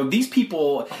 with you know, these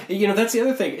people, you know, that's the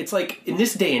other thing. It's like, in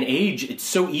this day and age, it's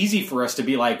so easy for us to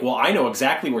be like, well, I know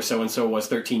exactly where so-and-so was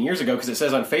 13 years ago because it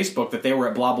says on Facebook that they were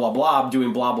at blah, blah, blah,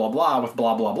 doing blah, blah, blah with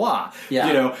blah, blah, blah. Yeah.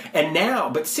 You know, and now,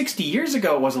 but 60 years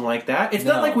ago it wasn't like that. It's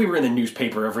not like we were in the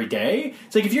newspaper every day.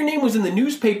 It's like if your name was in the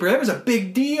newspaper, that was a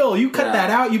big deal. You cut that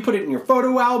out, you put it in your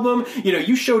photo album,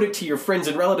 you showed it to your friends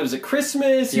and relatives at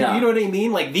Christmas, you know what I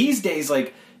mean? Like, these days,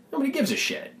 like, nobody gives a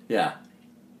shit. Yeah.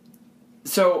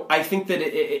 So I think that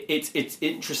it's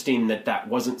interesting that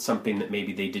wasn't something that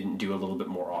maybe they didn't do a little bit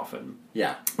more often.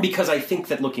 Yeah. Because I think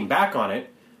that looking back on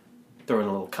it, throw in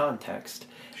a little context,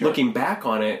 looking back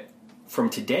on it, from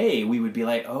today, we would be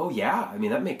like, oh, yeah, I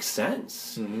mean, that makes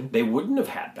sense. Mm-hmm. They wouldn't have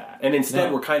had that. And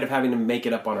instead, we're kind of having to make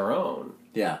it up on our own.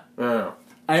 Yeah. Oh.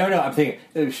 I don't know. I'm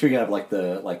thinking, speaking of like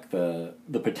the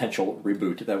potential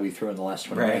reboot that we threw in the last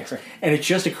 20 minutes, and it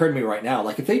just occurred to me right now,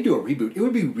 like if they do a reboot, it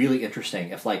would be really interesting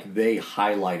if like they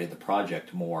highlighted the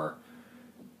project more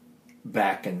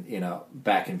back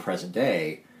in present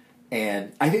day.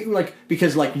 And I think, like,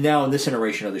 because, like, now in this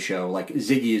iteration of the show, like,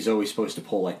 Ziggy is always supposed to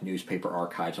pull, like, newspaper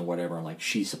archives and whatever, and, like,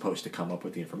 she's supposed to come up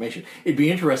with the information. It'd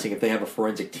be interesting if they have a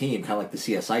forensic team, kind of like the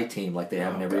CSI team, like they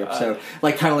have in every episode.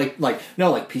 Like, kind of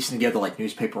like piecing together, like,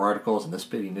 newspaper articles and this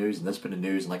bit of news and this bit of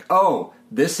news, and, like, oh,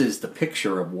 this is the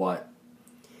picture of what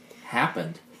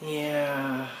happened.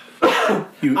 Yeah.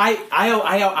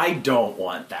 I don't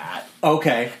want that.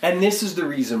 Okay. And this is the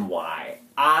reason why.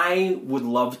 I would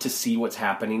love to see what's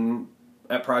happening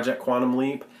at Project Quantum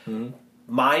Leap. Mm-hmm.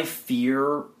 My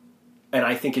fear, and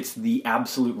I think it's the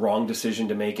absolute wrong decision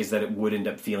to make, is that it would end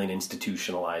up feeling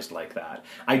institutionalized like that.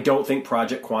 I don't think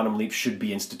Project Quantum Leap should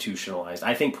be institutionalized.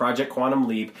 I think Project Quantum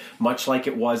Leap, much like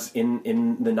it was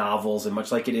in the novels and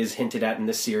much like it is hinted at in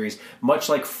this series, much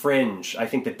like Fringe, I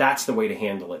think that that's the way to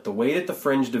handle it. The way that the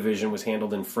Fringe division was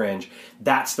handled in Fringe,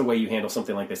 that's the way you handle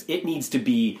something like this. It needs to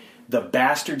be the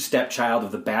bastard stepchild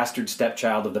of the bastard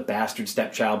stepchild of the bastard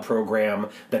stepchild program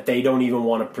that they don't even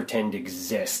want to pretend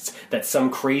exists, that some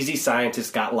crazy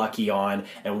scientist got lucky on,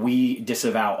 and we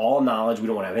disavow all knowledge. We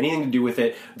don't want to have anything to do with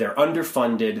it. They're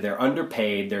underfunded. They're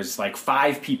underpaid. There's like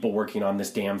 5 people working on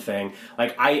this damn thing.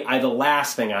 Like, the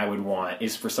last thing I would want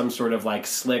is for some sort of like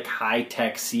slick,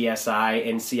 high-tech CSI,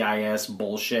 NCIS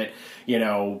bullshit,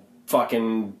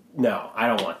 fucking, no, I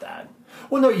don't want that.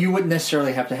 Well, no, you wouldn't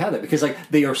necessarily have to have that because, like,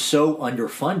 they are so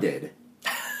underfunded,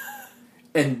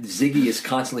 and Ziggy is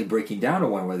constantly breaking down to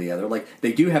one way or the other. Like,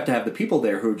 they do have to have the people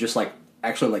there who are just like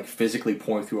actually like physically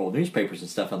pouring through old newspapers and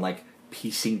stuff and like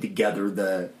piecing together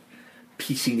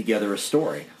a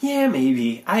story. Yeah,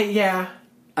 maybe. I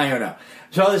don't know.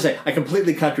 So I'll just say I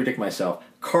completely contradict myself.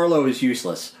 Carlo is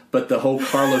useless, but the whole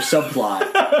Carlo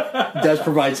subplot does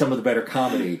provide some of the better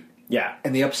comedy. Yeah,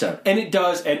 in the episode, and it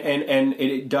does, and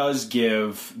it does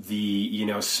give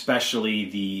the especially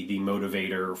the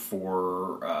motivator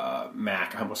for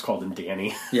Mac. I almost called him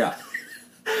Danny. Yeah,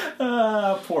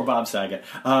 poor Bob Saget.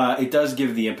 It does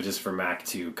give the impetus for Mac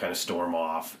to kind of storm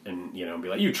off and be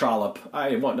like, "You trollop,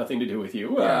 I want nothing to do with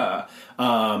you,"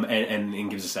 and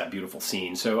gives us that beautiful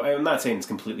scene. So I'm not saying it's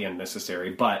completely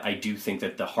unnecessary, but I do think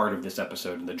that the heart of this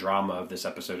episode and the drama of this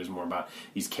episode is more about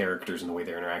these characters and the way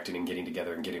they're interacting and getting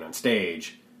together and getting on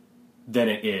stage than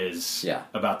it is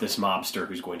about this mobster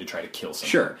who's going to try to kill someone.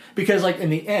 Sure, because like in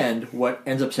the end, what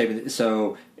ends up saving we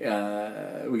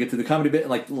get to the comedy bit,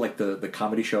 like the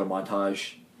comedy show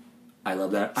montage. I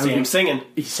love that. Sam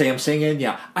singing,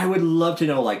 yeah. I would love to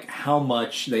know like how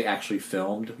much they actually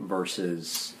filmed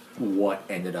versus what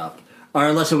ended up, or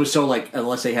unless it was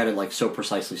unless they had it like so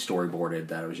precisely storyboarded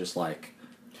that it was just like,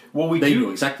 well, they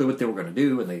knew exactly what they were going to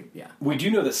do, and we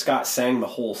do know that Scott sang the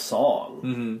whole song.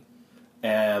 Mm-hmm.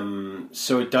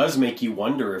 So it does make you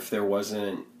wonder if there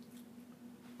wasn't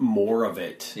more of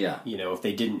it. Yeah. If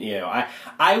they didn't,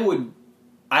 I would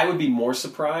be more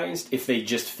surprised if they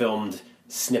just filmed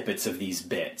snippets of these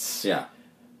bits. Yeah.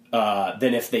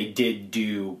 Than if they did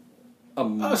do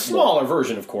a smaller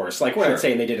version, of course. Like, we're not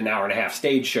saying they did an hour-and-a-half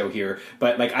stage show here,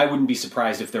 but like, I wouldn't be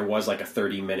surprised if there was like a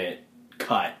 30-minute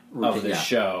cut of the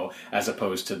show as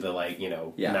opposed to the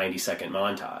 90-second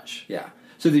montage. Yeah.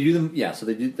 So they do them. Yeah. So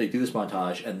they do this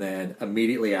montage, and then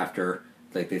immediately after,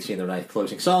 like they've seen their nice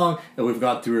closing song, and we've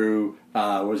gone through.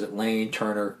 What was it? Lane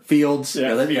Turner Fields.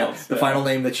 Fields. The final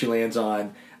name that she lands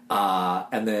on,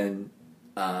 and then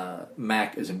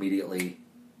Mac is immediately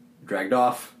dragged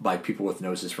off by people with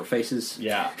noses for faces.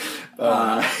 Yeah.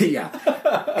 Yeah.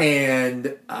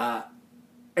 And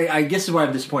I guess is why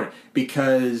I'm disappointed,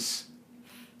 because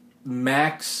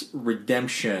Mac's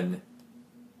redemption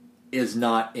is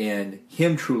not in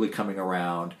him truly coming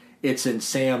around. It's in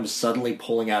Sam suddenly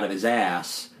pulling out of his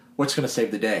ass. What's going to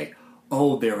save the day?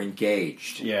 Oh, they're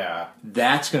engaged. Yeah.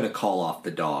 That's going to call off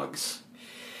the dogs.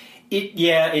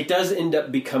 It does end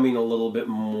up becoming a little bit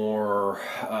more...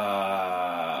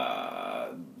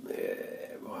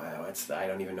 I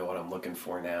don't even know what I'm looking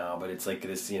for now, but it's like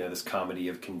this, this comedy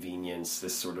of convenience,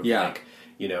 this sort of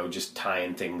just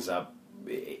tying things up.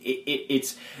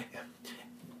 It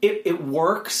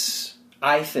works,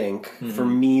 I think, for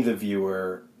me, the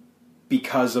viewer,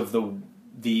 because of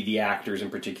the actors in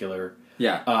particular.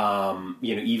 Yeah.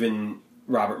 Even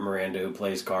Robert Miranda, who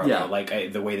plays Carlo,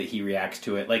 the way that he reacts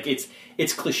to it,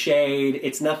 it's cliched.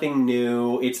 It's nothing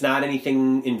new. It's not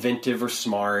anything inventive or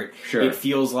smart. Sure. It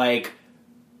feels like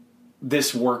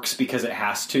this works because it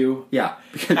has to. Yeah.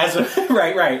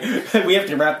 Right. We have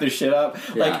to wrap this shit up.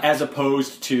 Yeah. As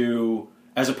opposed to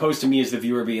me as the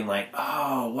viewer being like,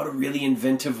 oh, what a really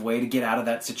inventive way to get out of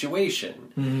that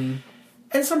situation. Mm-hmm.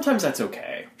 And sometimes that's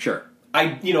okay. Sure.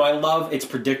 I love, it's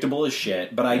predictable as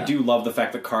shit, but I do love the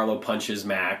fact that Carlo punches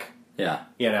Mac. Yeah.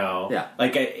 Yeah.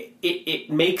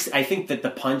 It makes, I think that the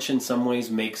punch in some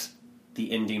ways makes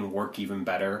the ending work even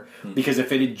better. Because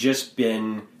if it had just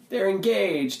been, they're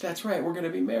engaged, that's right, we're going to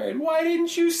be married, why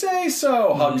didn't you say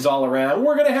so? Hugs all around,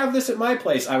 we're going to have this at my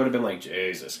place. I would have been like,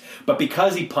 Jesus. But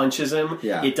because he punches him,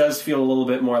 it does feel a little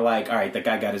bit more like, all right, that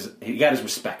guy got his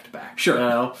respect back.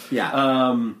 Sure.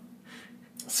 Yeah.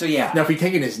 So yeah. Now, if he'd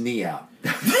taken his knee out,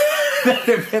 that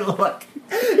would have been like...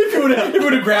 If he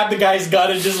would have grabbed the guy's gun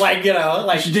and just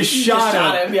just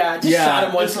shot him. Yeah, shot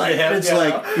him once in the hip. It's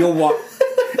you'll walk...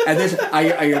 And this, I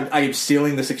am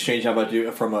stealing this exchange I'm about to do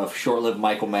from a short-lived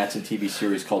Michael Madsen TV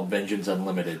series called Vengeance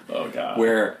Unlimited. Oh, God.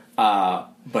 Where,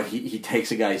 but he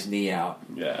takes a guy's knee out.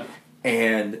 Yeah.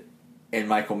 And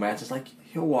Michael Madsen's like,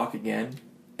 he'll walk again.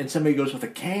 And somebody goes with a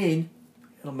cane,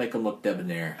 it'll make him look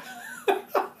debonair.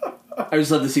 I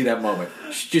just love to see that moment.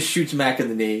 Just shoots Mac in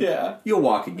the knee. Yeah. You'll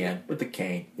walk again with the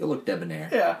cane. You'll look debonair.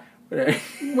 Yeah.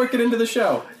 Work it into the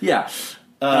show. Yeah.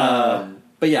 But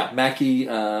yeah, Mackie,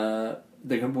 they're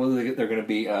going to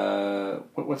be,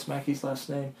 what's Mackie's last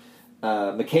name?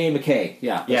 McKay.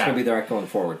 Yeah. That's going to be their act going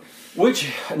forward.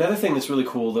 Which, another thing that's really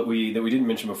cool that we didn't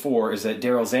mention before is that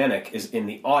Daryl Zanuck is in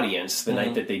the audience the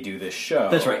night that they do this show.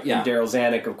 That's right, yeah. And Daryl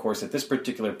Zanuck, of course, at this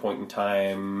particular point in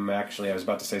time, actually I was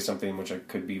about to say something which I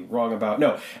could be wrong about.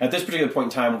 No, at this particular point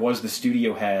in time was the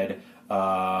studio head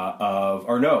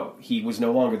he was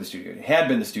no longer the studio head. He had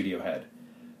been the studio head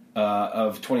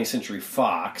of 20th Century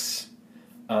Fox.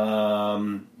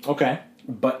 Okay.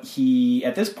 But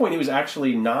at this point, he was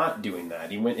actually not doing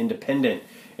that. He went independent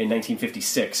in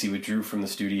 1956. He withdrew from the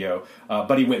studio,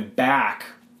 but he went back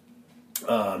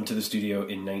to the studio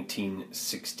in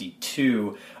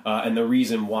 1962. And the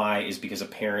reason why is because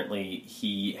apparently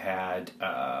he had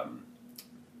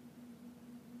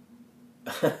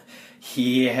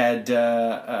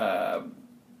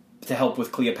to help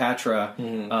with Cleopatra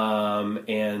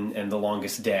and The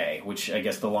Longest Day, which I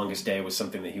guess The Longest Day was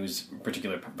something that he was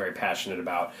particularly very passionate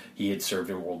about. He had served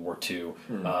in World War II,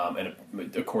 and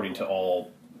according to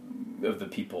all of the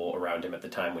people around him at the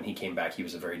time, when he came back, he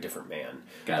was a very different man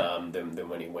than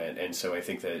when he went. And so I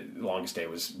think that Longest Day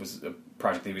was a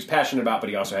project that he was passionate about, but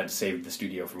he also had to save the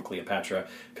studio from Cleopatra,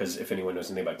 because if anyone knows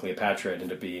anything about Cleopatra, it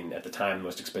ended up being, at the time, the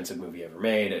most expensive movie ever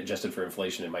made. Adjusted for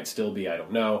inflation, it might still be, I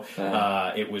don't know.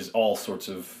 It was all sorts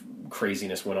of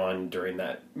craziness went on during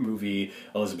that movie.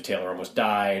 Elizabeth Taylor almost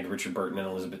died. Richard Burton and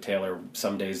Elizabeth Taylor,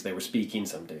 some days they were speaking,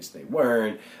 some days they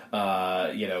weren't.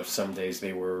 Some days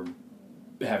they were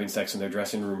having sex in their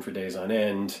dressing room for days on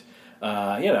end.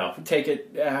 Take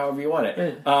it however you want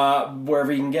it,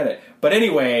 wherever you can get it. But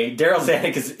anyway, Daryl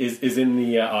Zanuck is in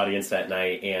the audience that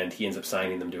night, and he ends up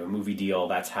signing them to a movie deal.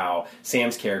 That's how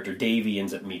Sam's character, Davey,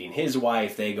 ends up meeting his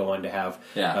wife. They go on to have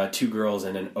 2 girls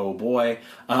and an oh boy,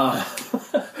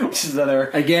 which is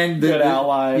another good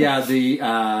outline. Yeah,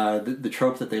 the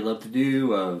trope that they love to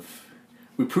do of,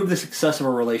 we prove the success of a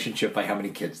relationship by how many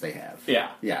kids they have. Yeah.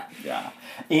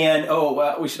 And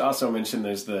we should also mention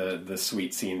there's the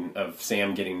sweet scene of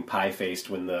Sam getting pie-faced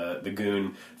when the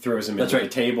goon throws him into the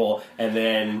table, and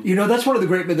then that's one of the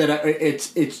great that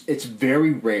it's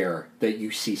very rare that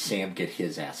you see Sam get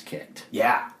his ass kicked.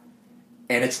 Yeah,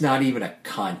 and it's not even a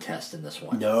contest in this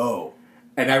one. No,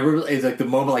 and I really, it's like the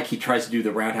moment he tries to do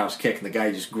the roundhouse kick, and the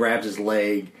guy just grabs his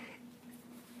leg.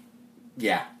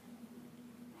 Yeah.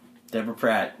 Deborah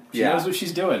Pratt. She knows what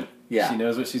she's doing. Yeah. She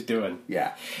knows what she's doing.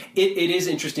 Yeah. It is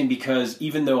interesting because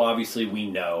even though obviously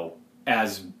we know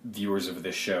as viewers of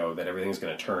this show that everything's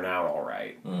going to turn out all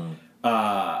right,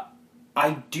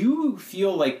 I do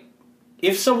feel like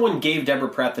if someone gave Deborah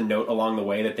Pratt the note along the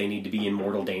way that they need to be in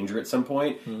mortal danger at some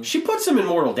point, she puts them in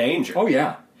mortal danger. Oh,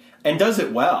 yeah. And does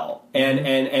it well.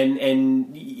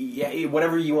 And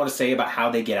whatever you want to say about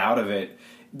how they get out of it,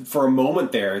 for a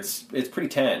moment there, it's pretty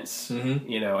tense, and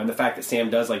the fact that Sam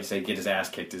does, like you say, get his ass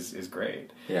kicked is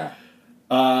great. Yeah.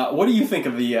 What do you think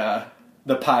of the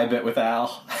the pie bit with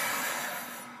Al.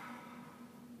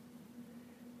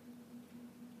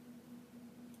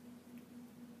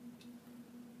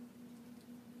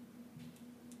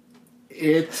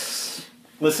 It's...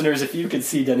 Listeners, if you could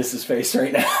see Dennis's face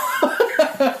right now.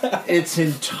 It's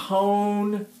in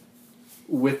tone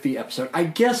with the episode. I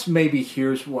guess maybe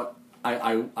here's what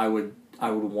I would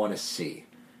want to see.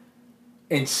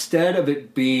 Instead of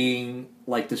it being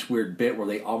like this weird bit where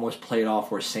they almost play it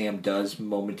off where Sam does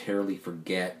momentarily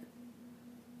forget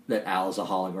that Al is a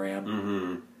hologram,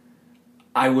 Mm-hmm.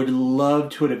 I would love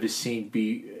to have seen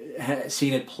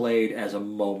it played as a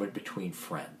moment between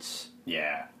friends.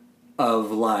 Yeah.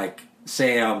 Of like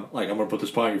Sam, like, I'm gonna put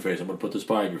this pie in your face. I'm gonna put this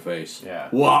pie in your face. Yeah.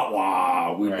 Wah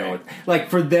wah. We Right. know it. Like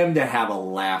for them to have a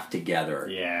laugh together.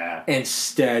 Yeah.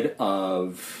 Instead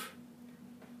of,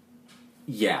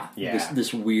 Yeah.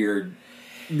 this weird,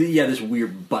 this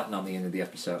weird button on the end of the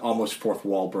episode, almost fourth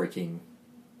wall breaking.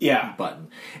 Yeah. Button,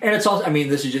 and it's also. I mean,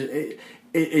 this is just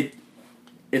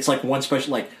it's like one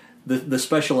special like. The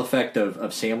special effect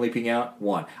of Sam leaping out,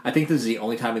 one. I think this is the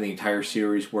only time in the entire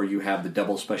series where you have the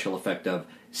double special effect of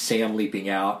Sam leaping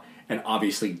out and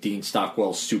obviously Dean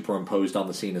Stockwell superimposed on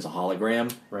the scene as a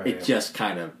hologram. Right. It's just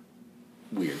kind of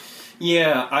weird.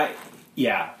 Yeah,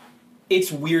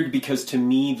 it's weird because to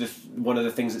me, one of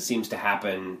the things that seems to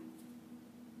happen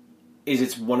is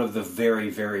it's one of the very,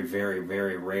 very, very,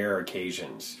 very rare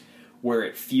occasions where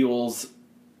it feels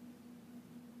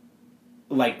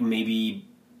like maybe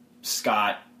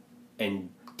Scott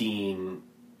and Dean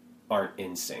aren't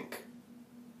in sync.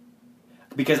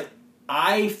 Because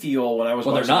I feel when I was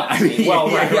watching that scene... Well,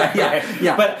 right.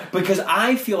 Yeah. But because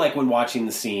I feel like when watching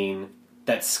the scene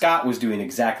that Scott was doing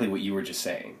exactly what you were just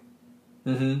saying.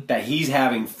 Mm-hmm. That he's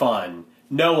having fun,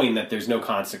 knowing that there's no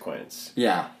consequence.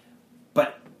 Yeah.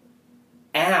 But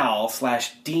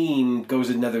Al/Dean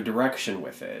goes another direction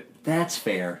with it. That's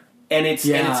fair. And it's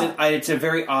a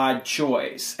very odd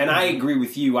choice. And I agree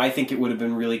with you. I think it would have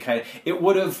been really it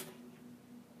would have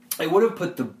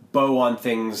put the bow on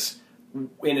things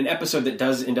in an episode that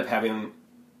does end up having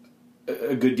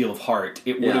a good deal of heart.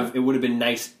 It would have been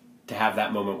nice to have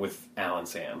that moment with Al and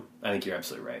Sam. I think you're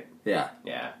absolutely right. Yeah.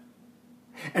 Yeah.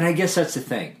 And I guess that's the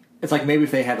thing. It's like maybe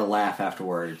if they had a laugh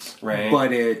afterwards. Right.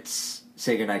 But it's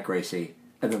say goodnight, Gracie,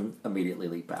 and then immediately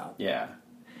leap out. Yeah.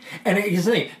 And it's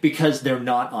the thing, because they're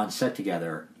not on set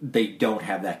together, they don't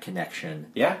have that connection.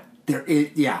 Yeah.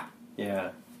 Yeah.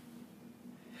 Yeah.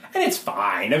 And it's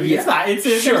fine. I mean, Yeah.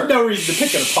 there's no reason to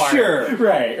pick it apart. Sure.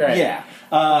 Right. Yeah.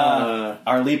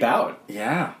 Our leap out.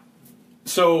 Yeah.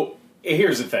 So,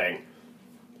 here's the thing.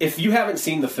 If you haven't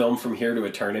seen the film From Here to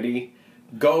Eternity,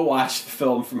 go watch the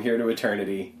film From Here to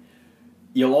Eternity.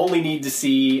 You'll only need to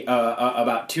see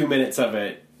about 2 minutes of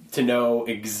it to know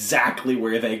exactly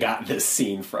where they got this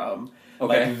scene from.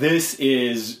 Okay. Like, this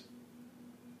is,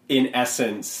 in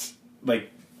essence,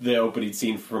 like the opening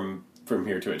scene from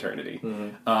Here to Eternity.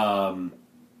 Mm-hmm.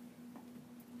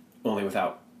 Only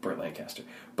without Burt Lancaster.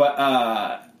 But,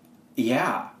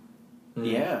 yeah. Mm-hmm.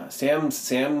 Yeah.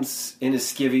 Sam's in his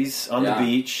skivvies on the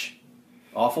beach.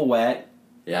 Awful wet.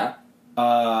 Yeah.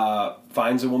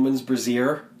 Finds a woman's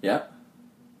brassiere. Yeah.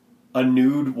 A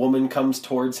nude woman comes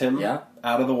towards him. Yeah.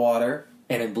 Out of the water.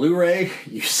 And in Blu-ray,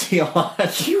 you see a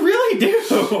lot. You really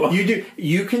do. You do.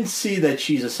 You can see that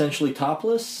she's essentially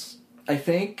topless, I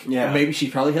think. Yeah. Or maybe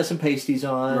she probably has some pasties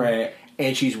on. Right.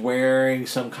 And she's wearing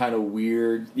some kind of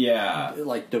weird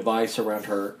like device around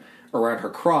her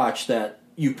crotch that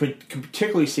you can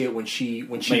particularly see it when she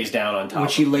lays down on top. When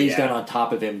she lays down on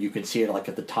top of him, you can see it like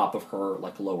at the top of her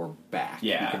like lower back.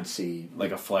 Yeah. You can see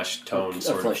like a flesh tone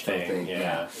sort of thing.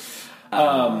 Yeah.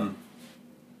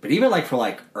 But even like for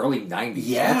like early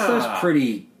 90s, that's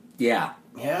pretty Yeah,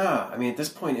 I mean, at this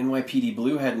point, NYPD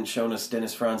Blue hadn't shown us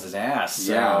Dennis Franz's ass,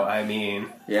 so, I mean...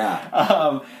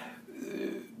 Yeah.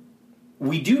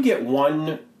 We do get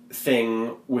one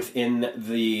thing within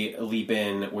the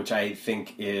leap-in, which I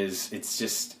think it's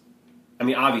just... I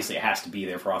mean, obviously it has to be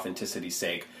there for authenticity's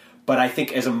sake, but I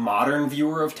think as a modern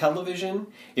viewer of television,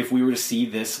 if we were to see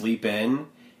this leap-in,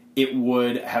 it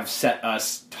would have set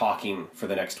us talking for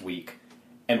the next week.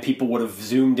 And people would have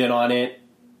zoomed in on it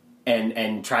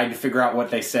and tried to figure out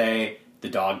what they say. The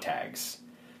dog tags.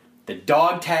 The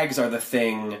dog tags are the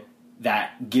thing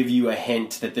that give you a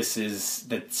hint that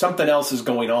that something else is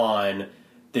going on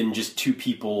than just two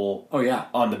people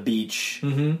on the beach,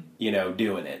 doing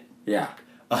it. Yeah.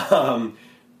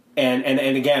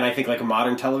 And again, I think like a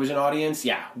modern television audience,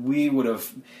 you would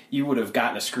have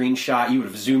gotten a screenshot, you would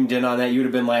have zoomed in on that, you would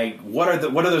have been like, what do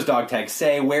those dog tags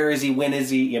say? Where is he? When is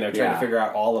he? Trying to figure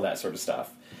out all of that sort of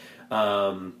stuff.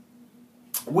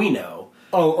 We know.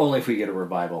 Oh, only if we get a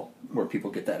revival where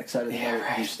people get that excited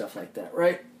right. do stuff like that,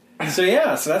 right? So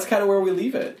that's kind of where we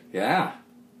leave it. Yeah.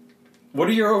 What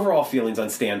are your overall feelings on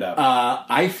stand-up?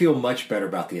 I feel much better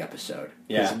about the episode.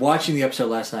 Because Yeah. watching the episode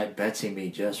last night, Betsy and me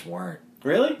just weren't.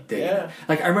 Really? Yeah.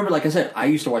 Like I remember, like I said, I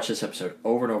used to watch this episode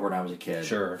over and over when I was a kid.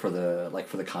 Sure. For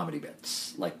the comedy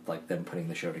bits, like them putting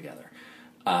the show together,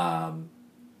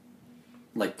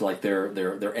 like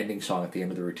their ending song at the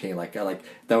end of the routine, like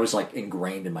that was like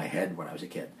ingrained in my head when I was a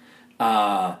kid.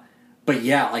 But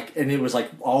yeah, like, and it was like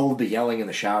all the yelling and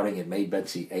the shouting. It made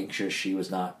Betsy anxious. She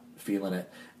was not feeling it.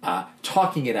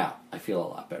 Talking it out, I feel a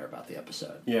lot better about the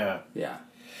episode. Yeah. Yeah.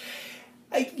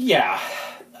 I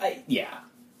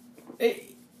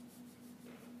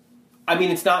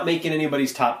mean, it's not making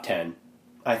anybody's top 10.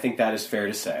 I think that is fair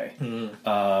to say.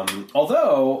 Mm-hmm.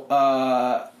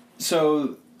 Although,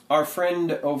 so our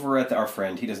friend over at our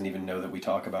friend, he doesn't even know that we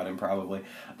talk about him probably,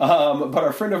 but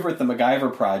our friend over at the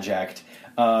MacGyver Project,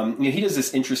 he does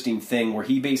this interesting thing where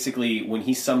he basically, when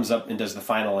he sums up and does the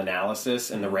final analysis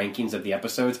and the rankings of the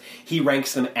episodes, he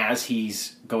ranks them as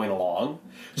he's going along.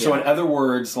 So in other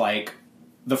words, like,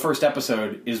 the first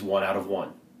episode is 1 out of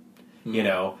 1. You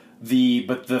know,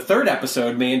 but the third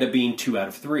episode may end up being 2 out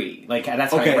of 3. Like,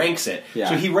 that's how he ranks it. Yeah.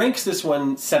 So he ranks this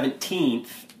one 17th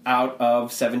out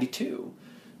of 72.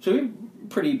 So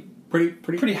pretty high.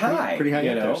 Pretty high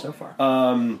you up know? there so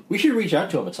far. We should reach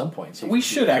out to him at some point. We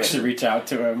should actually reach out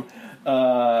to him.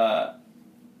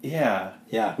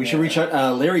 Yeah, we should reach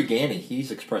out. Larry Ganny, he's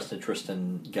expressed interest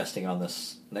in guesting on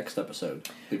this next episode,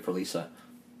 Leap for Lisa.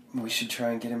 We should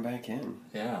try and get him back in.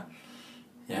 Yeah.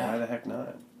 Why the heck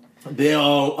not? You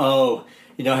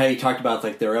know how you talked about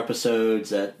like their episodes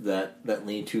that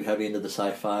lean too heavy into the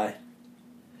sci-fi?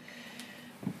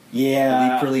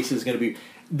 Yeah. Leap for Lisa is going to be...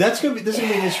 This is going to be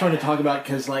interesting to talk about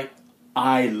because, like,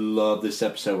 I love this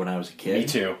episode when I was a kid. Me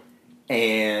too.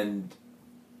 And...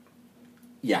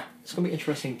 yeah, it's going to be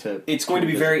interesting to... It's going to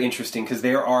be very interesting because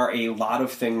there are a lot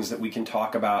of things that we can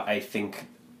talk about, I think,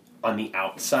 on the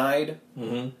outside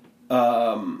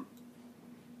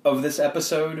of this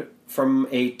episode from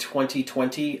a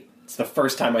 2020... It's the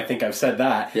first time I think I've said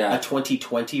that. Yeah. A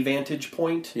 2020 vantage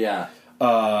point. Yeah.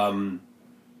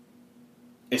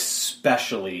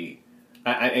 Especially...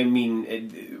 I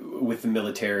mean, with the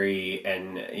military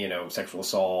and, you know, sexual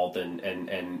assault and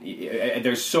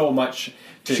there's so much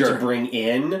to bring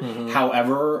in.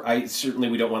 However,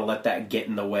 we don't want to let that get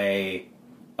in the way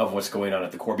of what's going on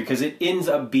at the core because it ends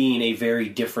up being a very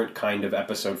different kind of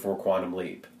episode for Quantum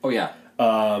Leap. Oh, yeah.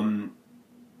 And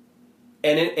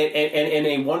in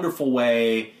a wonderful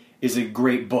way is a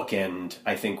great bookend,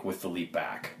 I think, with the leap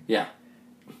back. Yeah.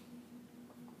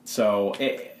 So,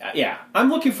 I'm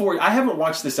looking forward. I haven't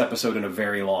watched this episode in a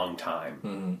very long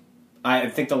time. I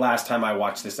think the last time I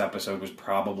watched this episode was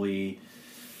probably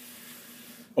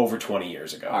over 20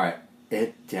 years ago. All right.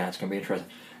 It's going to be interesting.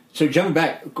 So, jumping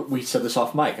back, we said this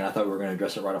off mic, and I thought we were going to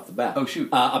address it right off the bat. Oh, shoot.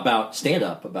 About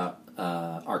stand-up, about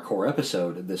our core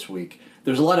episode this week.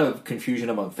 There's a lot of confusion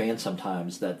among fans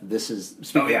sometimes that this is,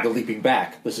 speaking of the leaping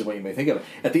back, this is what you may think of it.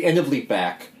 At the end of Leap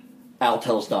Back... Al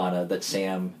tells Donna that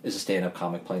Sam is a stand-up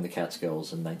comic playing the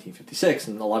Catskills in 1956,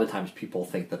 and a lot of times people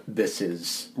think that this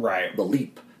is the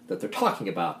leap that they're talking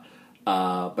about.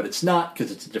 But it's not,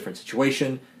 because it's a different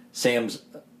situation. Sam's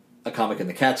a comic in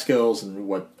the Catskills, and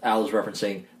what Al is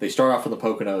referencing, they start off in the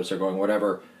Poconos, they're going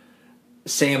whatever.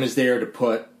 Sam is there to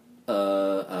put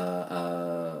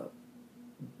the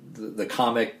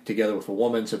comic together with a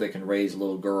woman so they can raise a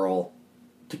little girl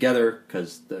together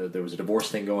because there was a divorce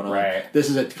thing going on. Right. This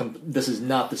is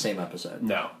not the same episode.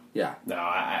 No. Yeah. No,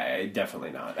 I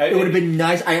definitely not. It would have been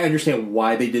nice. I understand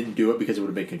why they didn't do it because it would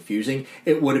have been confusing.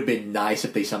 It would have been nice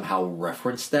if they somehow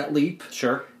referenced that leap.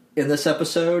 Sure. In this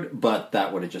episode, but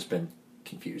that would have just been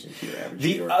confusing to your average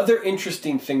viewer. The other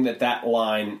interesting thing that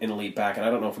line in Leap Back, and I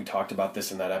don't know if we talked about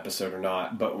this in that episode or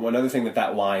not, but one other thing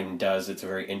that line does that's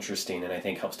very interesting and I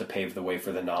think helps to pave the way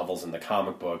for the novels and the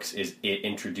comic books is it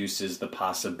introduces the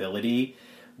possibility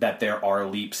that there are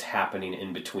leaps happening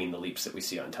in between the leaps that we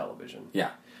see on television. Yeah.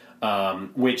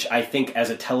 Which I think as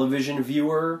a television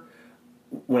viewer,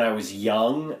 when I was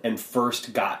young and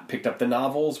first picked up the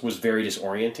novels, was very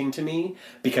disorienting to me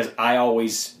because I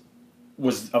always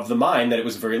was of the mind that it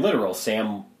was very literal.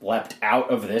 Sam leapt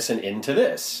out of this and into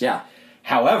this. Yeah.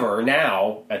 However,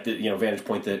 now at the vantage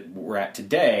point that we're at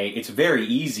today, it's very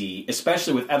easy,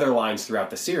 especially with other lines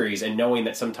throughout the series, and knowing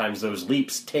that sometimes those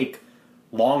leaps take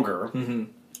longer.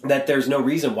 That there's no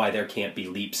reason why there can't be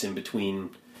leaps in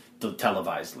between the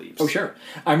televised leaps. Oh, sure.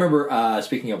 I remember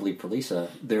speaking of Leap for Lisa,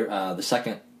 the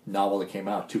second novel that came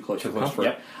out, Too Close for Comfort.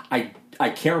 Yep. I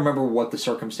can't remember what the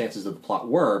circumstances of the plot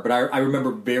were, but I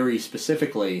remember very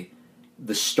specifically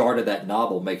the start of that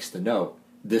novel makes the note,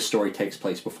 this story takes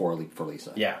place before Leap for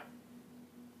Lisa. Yeah.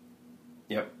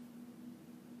 Yep.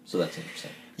 So that's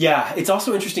interesting. Yeah, it's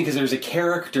also interesting because there's a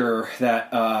character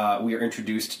that we are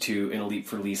introduced to in A Leap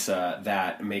for Lisa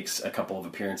that makes a couple of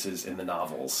appearances in the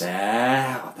novels.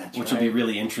 That's which will be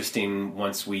really interesting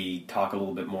once we talk a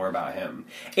little bit more about him.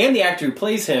 And the actor who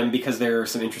plays him, because there are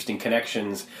some interesting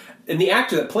connections. And the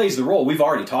actor that plays the role, we've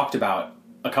already talked about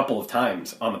a couple of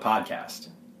times on the podcast.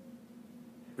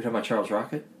 We're talking about Charles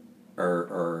Rocket?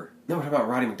 Or... No, we're talking about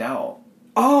Roddy McDowall.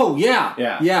 Oh,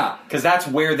 yeah. Yeah. Because that's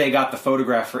where they got the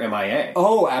photograph for MIA.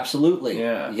 Oh, absolutely.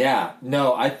 Yeah.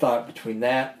 No, I thought between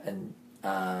that and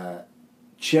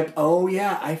Chip. Oh,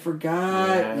 yeah, I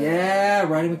forgot. Yeah,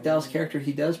 Roddy McDowall's character,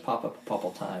 he does pop up a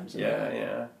couple times.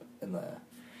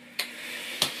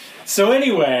 So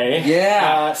anyway,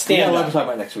 Stand Up. We'll talk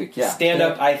about next week. Yeah, Stand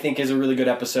Up, I think, is a really good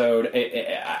episode.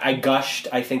 I gushed,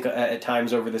 I think, at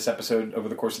times over this episode, over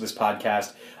the course of this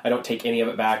podcast. I don't take any of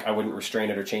it back. I wouldn't restrain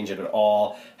it or change it at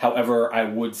all. However, I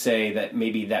would say that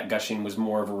maybe that gushing was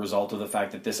more of a result of the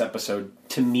fact that this episode,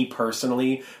 to me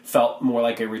personally, felt more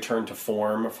like a return to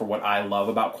form for what I love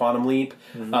about Quantum Leap.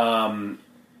 Mm-hmm.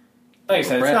 Like I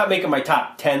said, it's not making my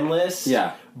top 10 list.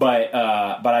 Yeah. But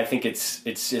I think it's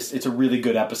a really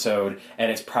good episode,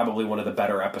 and it's probably one of the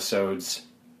better episodes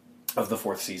of the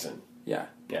 4th season. Yeah.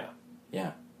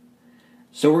 Yeah.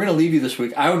 So we're going to leave you this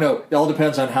week. I don't know. It all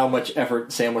depends on how much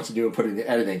effort Sam wants to do in putting the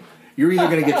editing. You're either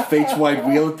going to get Fate's Wide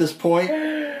Wheel at this point,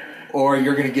 or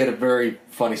you're going to get a very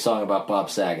funny song about Bob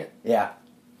Saget. Yeah.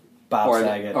 Bob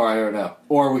Saget. Or I don't know.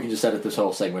 Or we can just edit this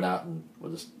whole segment out and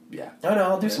we'll just... Yeah. No,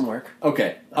 I'll do some work.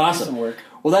 Okay, awesome. I'll do some work.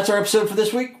 Well, that's our episode for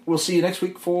this week. We'll see you next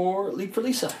week for Leap for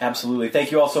Lisa. Absolutely. Thank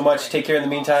you all so much. Take care in the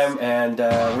meantime, and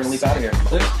we're going to leap out of here.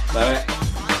 Bye.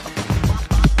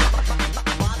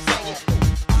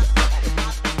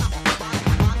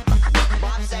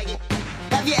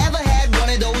 Have you ever had one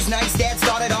of those nights that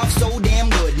started off so damn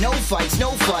good? No fights,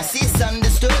 no fuss. It's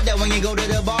understood that when you go to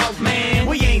the bar, man,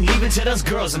 we ain't leaving till those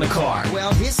girls in the car.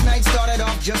 Well, this night started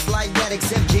off just like that,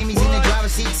 except Jamie's in the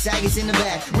driver's seat, Saget's in the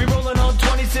back. We rolling on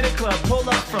 20s to the club, pull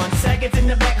up front, Saget's in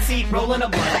the back seat, rolling a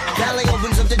blunt. Valet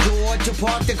opens up the door to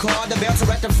park the car. The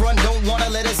bouncer at the front don't wanna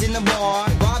let us in the bar.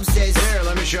 Bob says, "Here,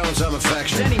 let me show him some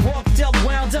affection." Then he walked up,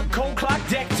 wound up, cold clock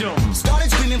decked him. Started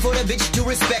screaming for the bitch to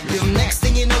respect him. Next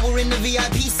thing you know, we're in the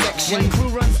VIP section. When crew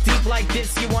runs deep like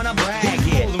this, you wanna brag.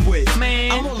 Who you rolling with?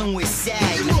 Man, I'm rolling with Saget.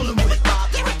 Who you rolling with?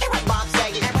 Bob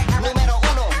Saget. Numero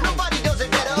uno, nobody does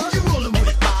it better. Who you rolling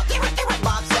with?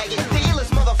 Bob Saget. The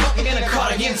illest motherfucker in a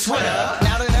cardigan sweater.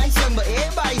 Now the night's young, but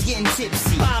everybody's getting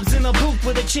tipsy. Bob's in the booth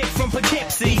with a chick from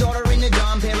Poughkeepsie. He's ordering the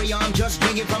Dom Perignon, just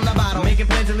drinking from the bottle. Making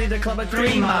plans to leave the club at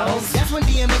 3 miles. That's when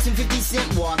DMX and 50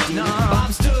 Cent walked in.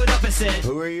 Bob stood up and said,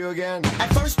 "Who are you again?"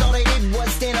 At first all they did was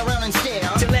stand around and stare.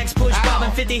 Till X pushed Bob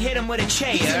and 50 hit him with a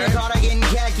chair. He's in a cardigan,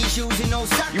 khaki shoes and no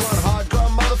socks. You want hardcore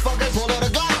motherfuckers? Pull out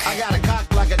a Glock. I got a cock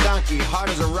like a donkey, hard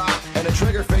as a rock, and a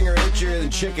trigger finger itchier than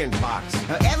chicken pox.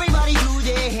 Everybody threw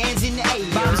their hands in the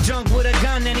air. Bob's drunk with a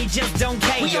gun and he just don't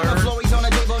care. We on the floor, he's on the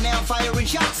table now firing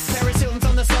shots. Paris Hilton's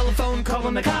on the cell phone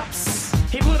calling the cops.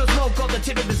 He blew the smoke off the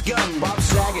tip of his gun. Bob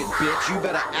Saget, bitch, you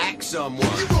better act someone.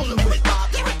 You rolling with Bob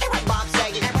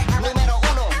Saget. Numero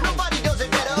uno, nobody does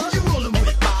it better. You rolling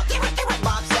with Bob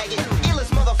Saget.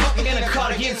 Illest motherfucker in a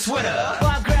cardigan sweater.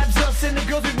 Bob grabs us and the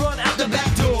girls we run out the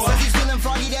back door. Says he's feeling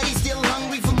froggy, that he's still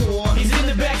hungry for more. He's in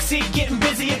the back seat getting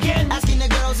busy again, asking the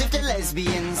girls if they're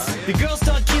lesbians. The girls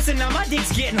start kissing, now my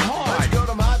dick's getting hard. Let's go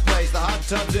to my place, the hot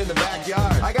tub's in the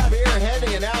backyard. I got beer,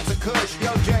 Henny, an ounce of Kush.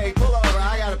 Yo, Jay, pull over,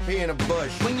 I gotta pee in a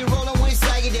bush. When you're rolling with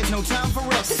Saget, there's no time for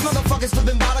rest. This motherfucker's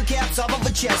flipping bottle caps off of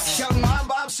a chest, shouting, "I'm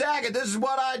Bob Saget, this is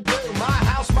what I do. My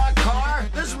house, my car,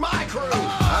 this is my crew.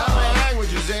 I only hang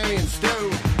with Jazami and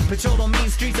Stu. Patrol on mean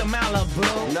streets of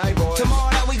Malibu. Night, boys.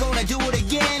 Tomorrow night we gonna do it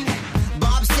again.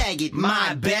 Bob Saget,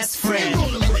 my best friend. You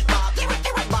rolling with Bob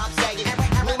Saget.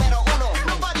 Numero uno,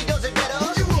 nobody does it better.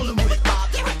 You rolling with Bob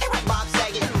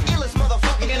Saget. Illest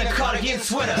motherfucker in a cardigan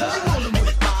sweater. You rolling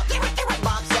with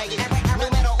Bob Saget.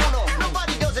 Numero uno,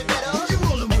 nobody does it better. You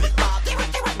rolling with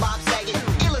Bob Saget.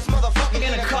 Illest motherfucker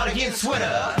in a cardigan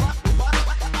sweater.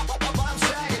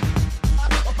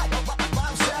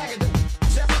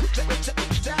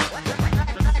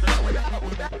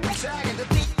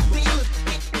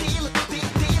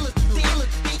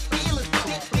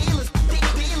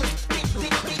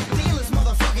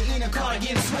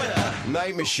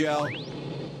 Night, Michelle.